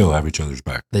 they still have each other's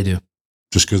back. They do,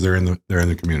 just because they're in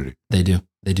the community. They do.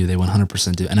 They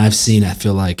 100% do. And I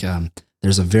feel like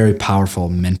there's a very powerful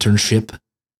mentorship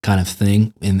kind of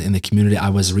thing in the community. I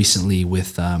was recently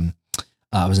with I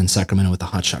was in Sacramento with the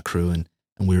hotshot crew, and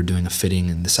we were doing a fitting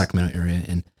in the Sacramento area,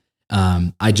 and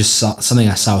I just saw something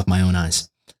I saw with my own eyes.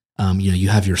 You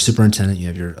have your superintendent, you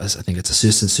have your, I think it's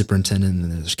assistant superintendent, and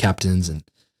then there's captains and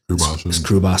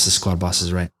crew bosses, squad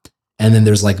bosses, right? And then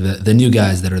there's like the new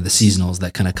guys that are the seasonals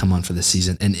that kind of come on for the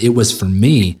season. And it was, for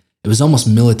me, it was almost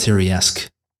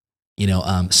military-esque,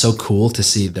 so cool to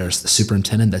see there's the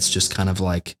superintendent that's just kind of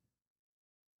like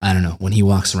I don't know, when he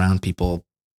walks around, people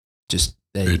just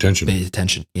pay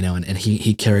attention, you know, and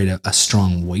he carried a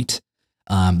strong weight.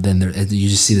 Then you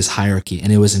just see this hierarchy,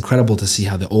 and it was incredible to see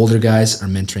how the older guys are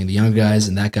mentoring the younger guys,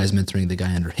 and that guy's mentoring the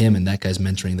guy under him, and that guy's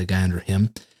mentoring the guy under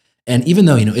him. And even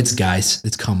though, you know, it's guys,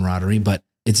 it's camaraderie, but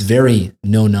it's very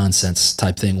no nonsense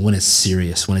type thing when it's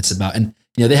serious, when it's about, and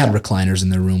you know, they had recliners in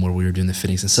their room where we were doing the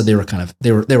fittings, and so they were kind of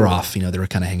they were off, you know, they were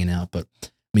kind of hanging out. But I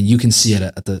mean, you can see it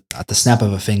at the snap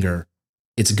of a finger,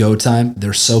 it's go time.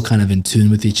 They're so kind of in tune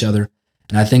with each other,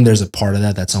 and I think there's a part of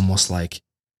that that's almost like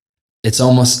it's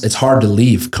hard to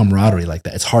leave camaraderie like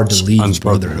that. It's hard to leave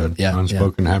unspoken, brotherhood. Yeah,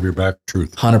 unspoken, have your back,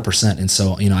 truth, 100%. And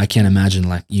so, you know, I can't imagine,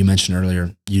 like you mentioned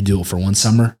earlier, you do it for one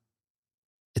summer.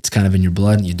 It's kind of in your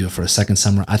blood. You do it for a second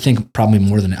summer. I think probably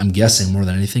I'm guessing more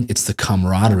than anything, it's the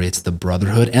camaraderie, it's the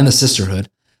brotherhood and the sisterhood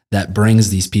that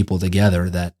brings these people together.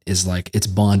 That is like, it's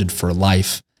bonded for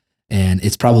life. And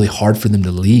it's probably hard for them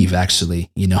to leave, actually,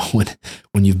 you know,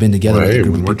 when you've been together. Well, hey,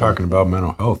 when we're talking about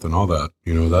mental health and all that,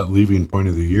 you know, that leaving point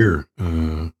of the year,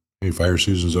 hey, fire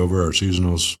season's over, our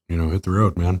seasonals, you know, hit the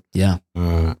road, man. Yeah.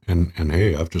 And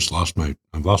hey, I've lost my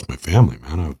family,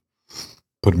 man. I've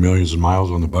put millions of miles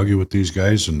on the buggy with these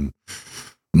guys, and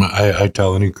I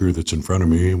tell any crew that's in front of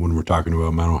me when we're talking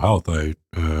about mental health, I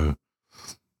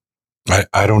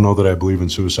don't know that I believe in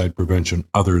suicide prevention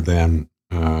other than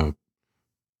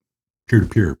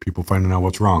peer-to-peer, people finding out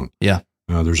what's wrong. Yeah.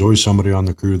 There's always somebody on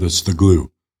the crew that's the glue.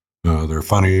 They're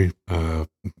funny.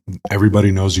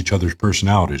 Everybody knows each other's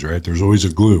personalities, right? There's always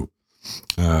a glue.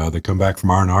 They come back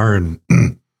from R&R and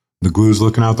the glue's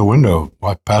looking out the window,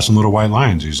 passing little white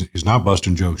lines. He's not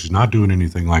busting jokes. He's not doing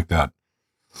anything like that.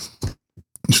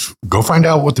 Go find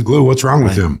out what's wrong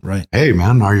with him. Right. Hey,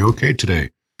 man, are you okay today?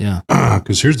 Yeah.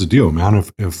 Because here's the deal, man.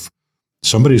 If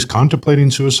somebody's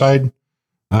contemplating suicide,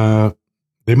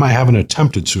 they might have an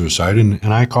attempted suicide,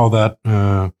 and I call that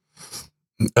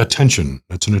attention.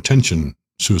 It's an attention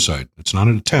suicide. It's not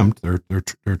an attempt.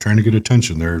 They're trying to get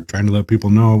attention. They're trying to let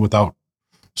people know without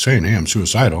saying, "Hey, I'm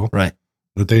suicidal," right?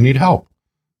 That they need help.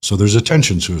 So there's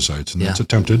attention suicides, and that's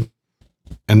attempted.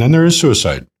 And then there is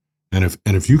suicide. And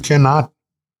if you cannot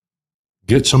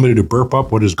get somebody to burp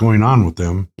up what is going on with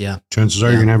them, chances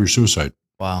are you're gonna have your suicide.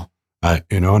 Wow.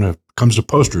 You know, and if it comes to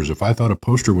posters, if I thought a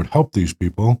poster would help these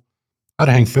people, I'd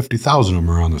hang 50,000 of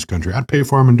them around this country. I'd pay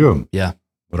for them and do them. Yeah.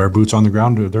 But our boots on the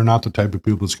ground, they're not the type of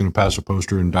people that's going to pass a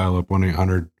poster and dial up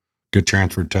 1-800, get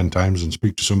transferred 10 times and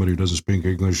speak to somebody who doesn't speak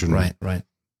English. And right.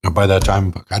 By that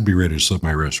time, I'd be ready to slip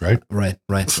my wrist, right? Right.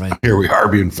 Here we are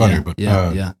being funny, but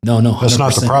No, 100%. That's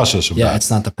not the process of that. Yeah, it's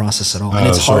not the process at all. And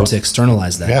it's hard to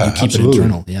externalize that. Yeah, you keep absolutely. it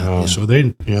internal. So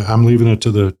I'm leaving it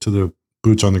to the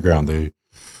boots on the ground. They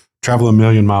travel 1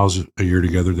 million miles a year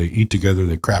together. They eat together.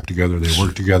 They crap together. They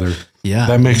work together. Yeah.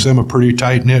 That makes them a pretty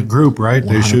tight knit group, right? 100%.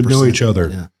 They should know each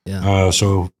other. Yeah.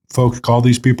 So folks, call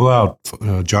these people out.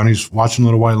 Johnny's watching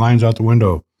little white lines out the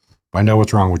window. Find out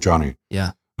what's wrong with Johnny.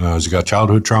 Yeah. Has he got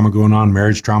childhood trauma going on,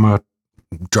 marriage trauma,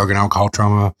 drug and alcohol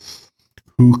trauma?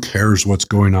 Who cares what's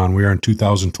going on? We are in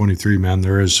 2023, man.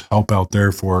 There is help out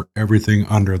there for everything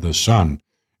under the sun.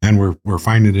 And we're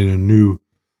finding it in new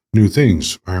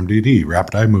things, RMDD,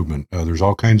 rapid eye movement. There's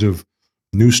all kinds of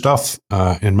new stuff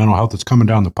in mental health that's coming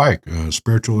down the pike,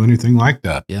 spiritual, anything like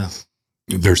that. Yeah.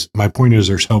 My point is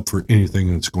there's help for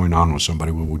anything that's going on with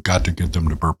somebody. We've got to get them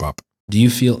to burp up. Do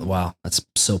you feel, wow, that's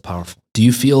so powerful. Do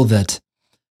you feel that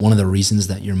one of the reasons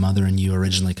that your mother and you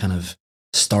originally kind of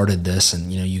started this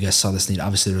and, you know, you guys saw this need,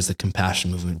 obviously there was the compassion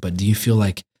movement, but do you feel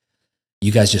like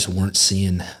you guys just weren't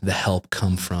seeing the help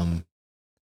come from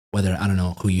whether, I don't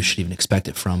know who you should even expect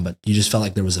it from, but you just felt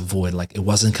like there was a void, like it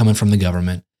wasn't coming from the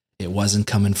government. It wasn't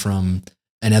coming from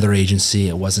another agency.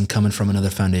 It wasn't coming from another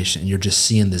foundation. And you're just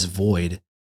seeing this void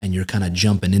and you're kind of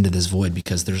jumping into this void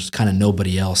because there's kind of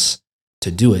nobody else to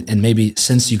do it. And maybe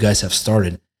since you guys have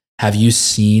started, have you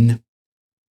seen,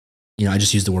 you know, I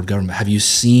just used the word government. Have you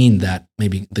seen that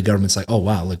maybe the government's like, oh,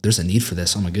 wow, look, there's a need for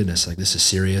this. Oh my goodness. Like this is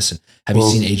serious. And have you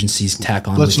seen agencies tack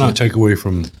on? Let's not take away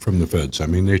from the feds. I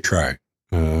mean, they try.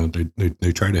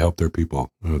 They try to help their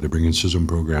people. They bring in CISM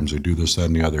programs. They do this, that,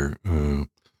 and the other.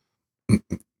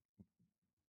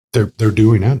 They're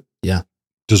doing it. Yeah.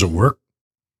 Does it work?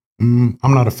 I'm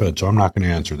not a Fed, so I'm not going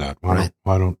to answer that. Why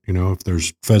don't you know, if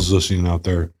there's Feds listening out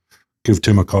there, give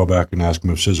Tim a call back and ask him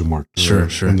if CISM worked. Sure.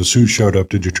 When the suit showed up,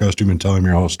 did you trust him and tell him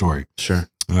your whole story? Sure.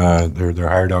 They're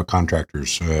hired out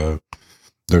contractors.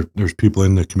 There's people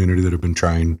in the community that have been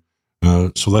trying.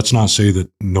 So let's not say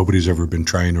that nobody's ever been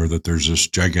trying or that there's this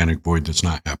gigantic void that's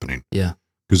not happening. Yeah.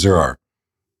 Because there are.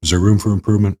 Is there room for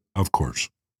improvement? Of course.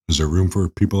 Is there room for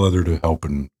people other to help?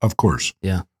 And of course.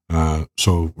 Yeah.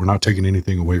 So we're not taking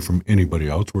anything away from anybody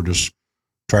else. We're just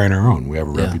trying our own. We have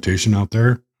a reputation out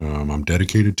there. I'm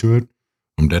dedicated to it.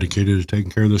 I'm dedicated to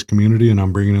taking care of this community, and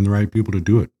I'm bringing in the right people to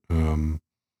do it.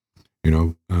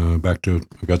 Back to,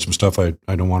 I got some stuff I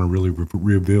don't want to really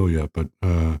reveal yet, but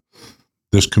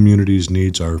this community's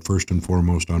needs are first and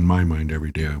foremost on my mind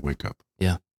every day I wake up.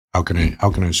 Yeah. How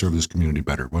can I serve this community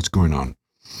better? What's going on?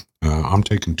 I'm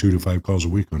taking 2 to 5 calls a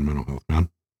week on mental health, man.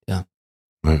 Yeah.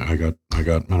 I got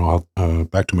mental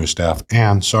health, back to my staff,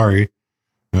 and sorry,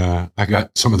 I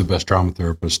got some of the best trauma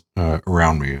therapists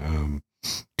around me.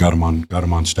 Got them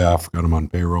on staff, got them on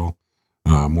payroll.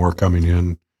 More coming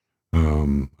in.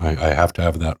 I have to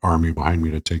have that army behind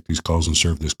me to take these calls and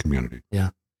serve this community. Yeah.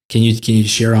 Can you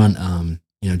share on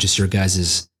just your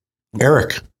guys's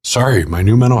Eric? Sorry, my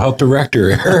new mental health director,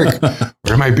 Eric.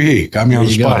 Where am I be? Got me on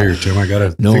the spot here, Tim. I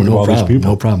gotta think of all these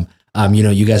people. No problem.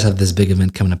 You guys have this big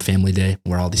event coming up, Family Day,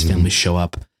 where all these families show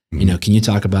up. Mm-hmm. Can you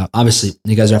talk about, obviously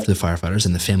you guys are after the firefighters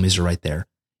and the families are right there.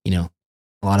 A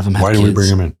lot of them have kids. Why do we bring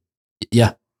them in?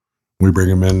 Yeah. We bring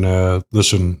them in.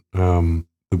 Listen,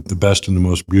 the best and the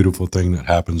most beautiful thing that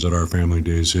happens at our family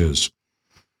days is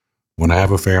when I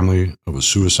have a family of a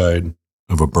suicide,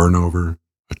 of a burnover,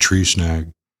 a tree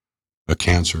snag, a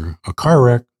cancer, a car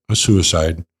wreck, a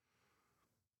suicide.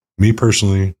 Me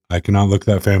personally, I cannot look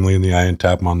that family in the eye and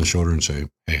tap them on the shoulder and say,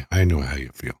 hey, I know how you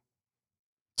feel.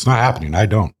 It's not happening. I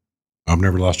don't. I've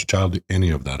never lost a child to any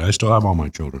of that. I still have all my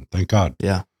children. Thank God.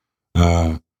 Yeah.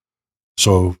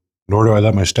 So nor do I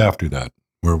let my staff do that.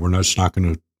 We're not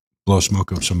going to blow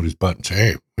smoke up somebody's butt and say,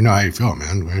 hey, we know how you feel,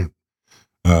 man.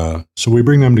 So we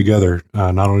bring them together,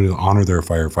 not only to honor their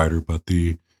firefighter, but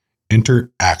the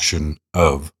interaction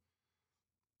of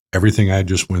everything I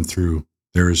just went through.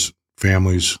 There's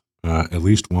families, at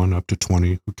least one up to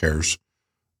 20, who cares,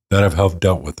 that have helped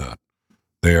dealt with that.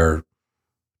 They are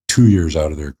 2 years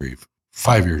out of their grief,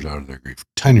 5 years out of their grief,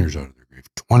 10 years out of their grief,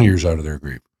 20 years out of their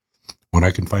grief. When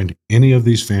I can find any of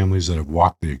these families that have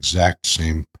walked the exact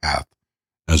same path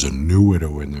as a new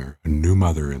widow in there, a new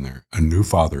mother in there, a new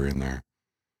father in there,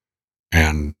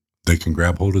 and they can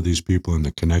grab hold of these people and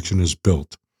the connection is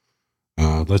built.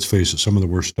 Let's face it, some of the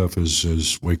worst stuff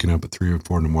is waking up at 3 or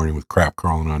 4 in the morning with crap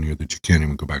crawling on you that you can't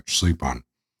even go back to sleep on.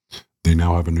 They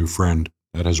now have a new friend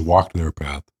that has walked their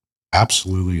path,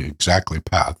 absolutely exactly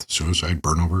path, suicide,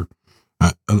 burnover.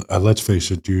 Let's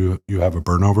face it, you have a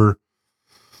burnover.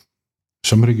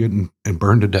 Somebody getting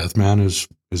burned to death, man, is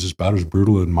about as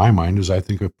brutal in my mind as I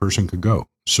think a person could go.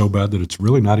 So bad that it's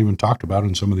really not even talked about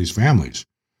in some of these families.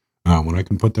 When I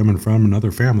can put them in front of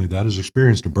another family that has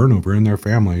experienced a burnover in their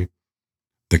family,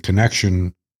 the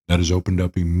connection that is opened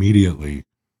up immediately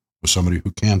with somebody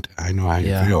who can't, I know how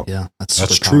you feel. Yeah, that's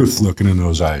truth powerful. Looking in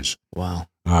those eyes. Wow.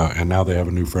 And now they have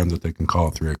a new friend that they can call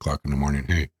at 3 o'clock in the morning.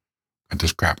 Hey, got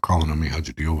this crap calling on me. How'd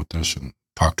you deal with this? And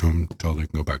talk to them until they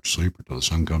can go back to sleep or until the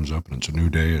sun comes up and it's a new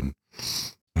day. And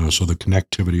so the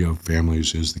connectivity of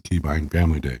families is the key behind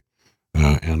Family Day.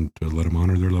 And to let them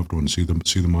honor their loved ones, see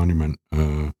the monument,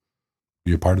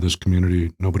 be a part of this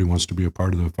community. Nobody wants to be a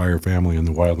part of the fire family and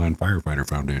the Wildland Firefighter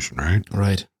Foundation, right?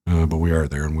 Right. But we are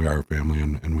there and we are a family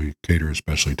and we cater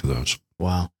especially to those.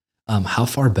 Wow. How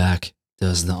far back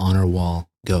does the honor wall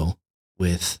go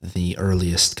with the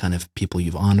earliest kind of people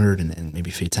you've honored and maybe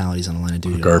fatalities on the line of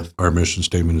duty? Our mission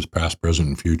statement is past, present,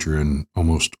 and future, and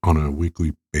almost on a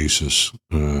weekly basis.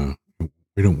 We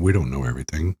don't know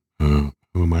everything. Who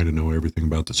am I to know everything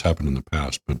about that's happened in the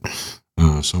past? But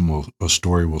a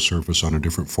story will surface on a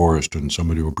different forest, and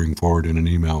somebody will bring forward in an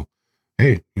email,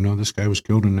 hey, this guy was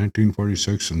killed in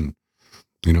 1946, and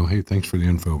hey, thanks for the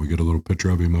info. We get a little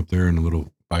picture of him up there and a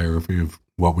little biography of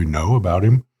what we know about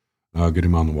him. Get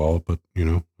him on the wall, but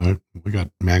we got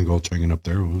Mangold hanging up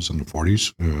there. It was in the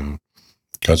 40s.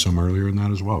 Got some earlier in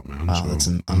that as well, man. Wow, so, that's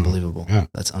unbelievable. Yeah,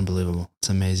 that's unbelievable. It's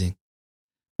amazing.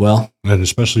 Well, and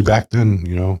especially back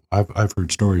then, I've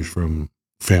heard stories from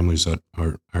families that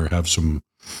are have some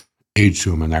age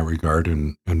to them in that regard,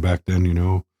 and back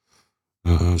then,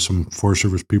 some Forest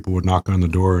Service people would knock on the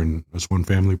door, and this one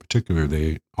family in particular,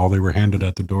 all they were handed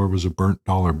at the door was a burnt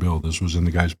dollar bill. This was in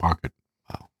the guy's pocket.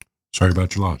 Wow. Sorry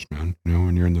about your loss, man.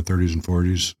 When you're in the 30s and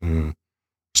 40s,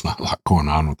 there's not a lot going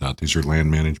on with that. These are land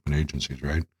management agencies,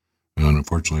 right? And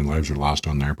unfortunately, lives are lost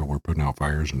on there, but we're putting out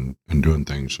fires and doing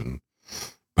things. And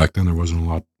back then, there wasn't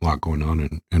a lot going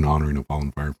on in honoring a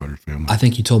fallen firefighter's family. I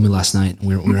think you told me last night,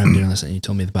 we were having dinner last night, and you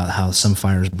told me about how some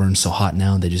fires burn so hot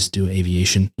now, they just do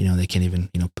aviation. They can't even,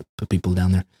 put people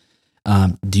down there.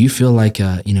 Do you feel like,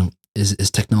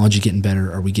 is technology getting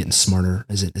better? Are we getting smarter?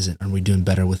 Are we doing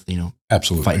better with,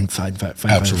 absolutely fighting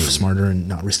smarter and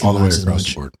not risking all the way lives across as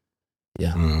much? the board?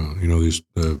 Yeah.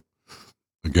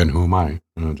 again, who am I?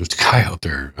 Just a guy out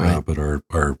there. Right. But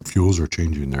our fuels are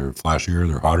changing. They're flashier.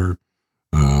 They're hotter.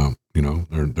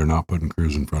 They're not putting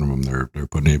crews in front of them. They're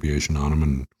putting aviation on them.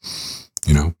 And,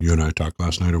 you and I talked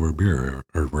last night over beer.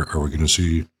 Are we going to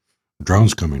see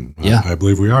drones coming? Yeah. I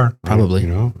believe we are.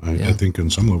 Probably. I think in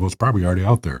some levels, probably already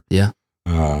out there. Yeah.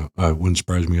 Wouldn't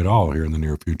surprise me at all here in the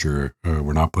near future.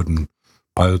 We're not putting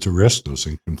pilots at risk. Those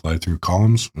things can fly through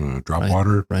columns, drop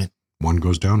water. Right. One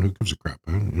goes down. Who gives a crap?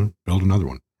 Build another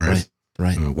one. Right.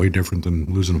 Way different than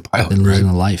losing a pilot. Than losing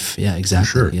a life. Yeah, exactly.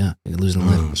 For sure. Yeah, losing a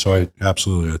life. So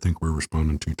I think we're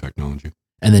responding to technology.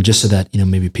 And then just so that,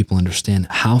 maybe people understand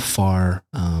how far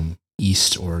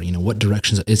east or, what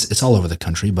directions, it's all over the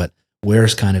country, but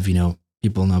where's kind of,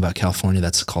 people know about California,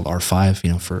 that's called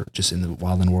R5, for just in the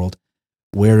wildland world.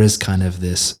 Where is kind of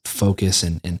this focus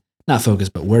and not focus,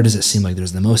 but where does it seem like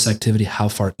there's the most activity? How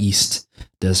far east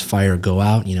does fire go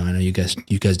out? I know you guys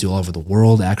do all over the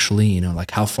world, actually,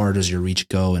 like how far does your reach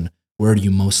go and where are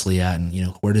you mostly at? And,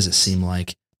 where does it seem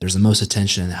like there's the most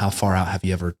attention and how far out have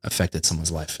you ever affected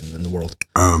someone's life in the world?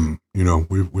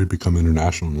 We've become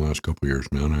international in the last couple of years,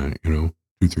 man. 2-3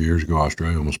 years ago,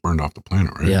 Australia almost burned off the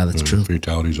planet, right? Yeah, that's true.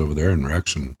 Fatalities over there and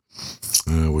wrecks. And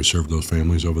we serve those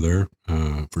families over there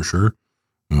for sure.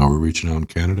 We're reaching out in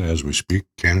Canada as we speak.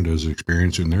 Canada is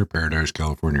experiencing their Paradise,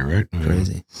 California, right?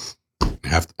 Crazy.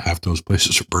 Half those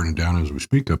places are burning down as we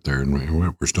speak up there,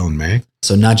 and we're still in May.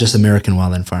 So not just American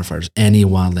wildland firefighters, any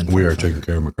wildland firefighter. We are taking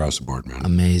care of them across the board, man.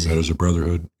 Amazing. That is a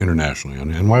brotherhood internationally,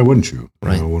 and why wouldn't you?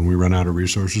 Right. When we run out of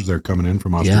resources, they're coming in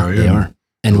from Australia. Yeah, they are.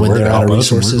 And when they're out of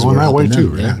resources, we're going that way them. too,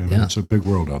 right? Yeah. It's a big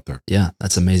world out there. Yeah,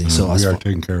 that's amazing. So we are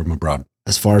taking care of them abroad.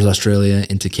 As far as Australia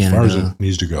into Canada. As far as it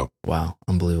needs to go. Wow,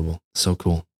 unbelievable. So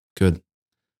cool. Good.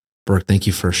 Burk, thank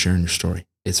you for sharing your story.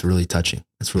 It's really touching.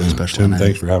 It's really special. Tim,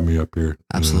 thanks for having me up here.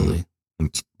 Absolutely.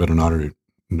 It's been an honor to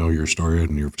know your story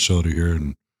and your facility here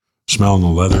and smelling the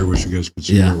leather. Wish you guys could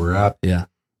see where we're at. Yeah.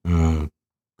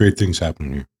 Great things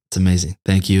happening here. It's amazing.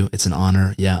 Thank you. It's an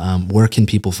honor. Yeah. Where can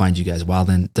people find you guys?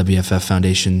 Wildland, WFF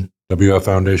Foundation.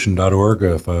 WFFoundation.org.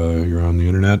 If you're on the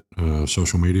internet,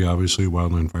 social media, obviously,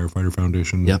 Wildland Firefighter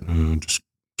Foundation. Yep. Just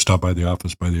stop by the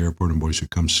office by the airport in Boise.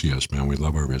 Come see us, man. We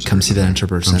love our visitors. Come see that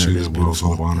Interpreter Center. Come see it's the beautiful.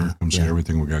 Walls of Honor. Come see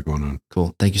everything we got going on.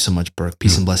 Cool. Thank you so much, Burk.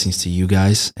 Peace and blessings to you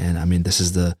guys. And this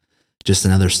is just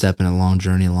another step in a long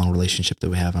journey, a long relationship that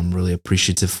we have. I'm really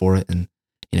appreciative for it. And,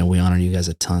 we honor you guys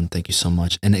a ton. Thank you so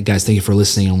much. And guys, thank you for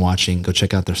listening and watching. Go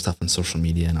check out their stuff on social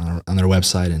media and on their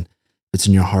website. And if it's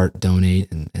in your heart,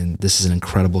 donate. And this is an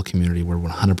incredible community. We're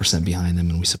 100% behind them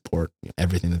and we support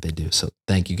everything that they do. So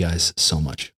thank you guys so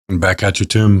much. And back at you,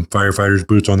 Tim. Firefighters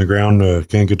boots on the ground.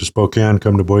 Can't get to Spokane,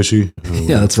 come to Boise.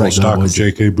 Yeah, that's right. Stock of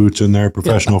JK boots in there.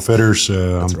 Professional fitters.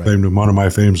 I'm claimed to one of my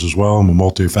fames as well. I'm a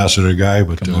multifaceted guy,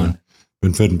 but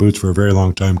been fitting boots for a very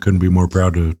long time. Couldn't be more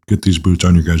proud to get these boots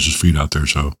on your guys' feet out there.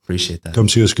 So appreciate that. Come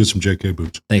see us get some JK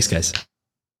boots. Thanks, guys.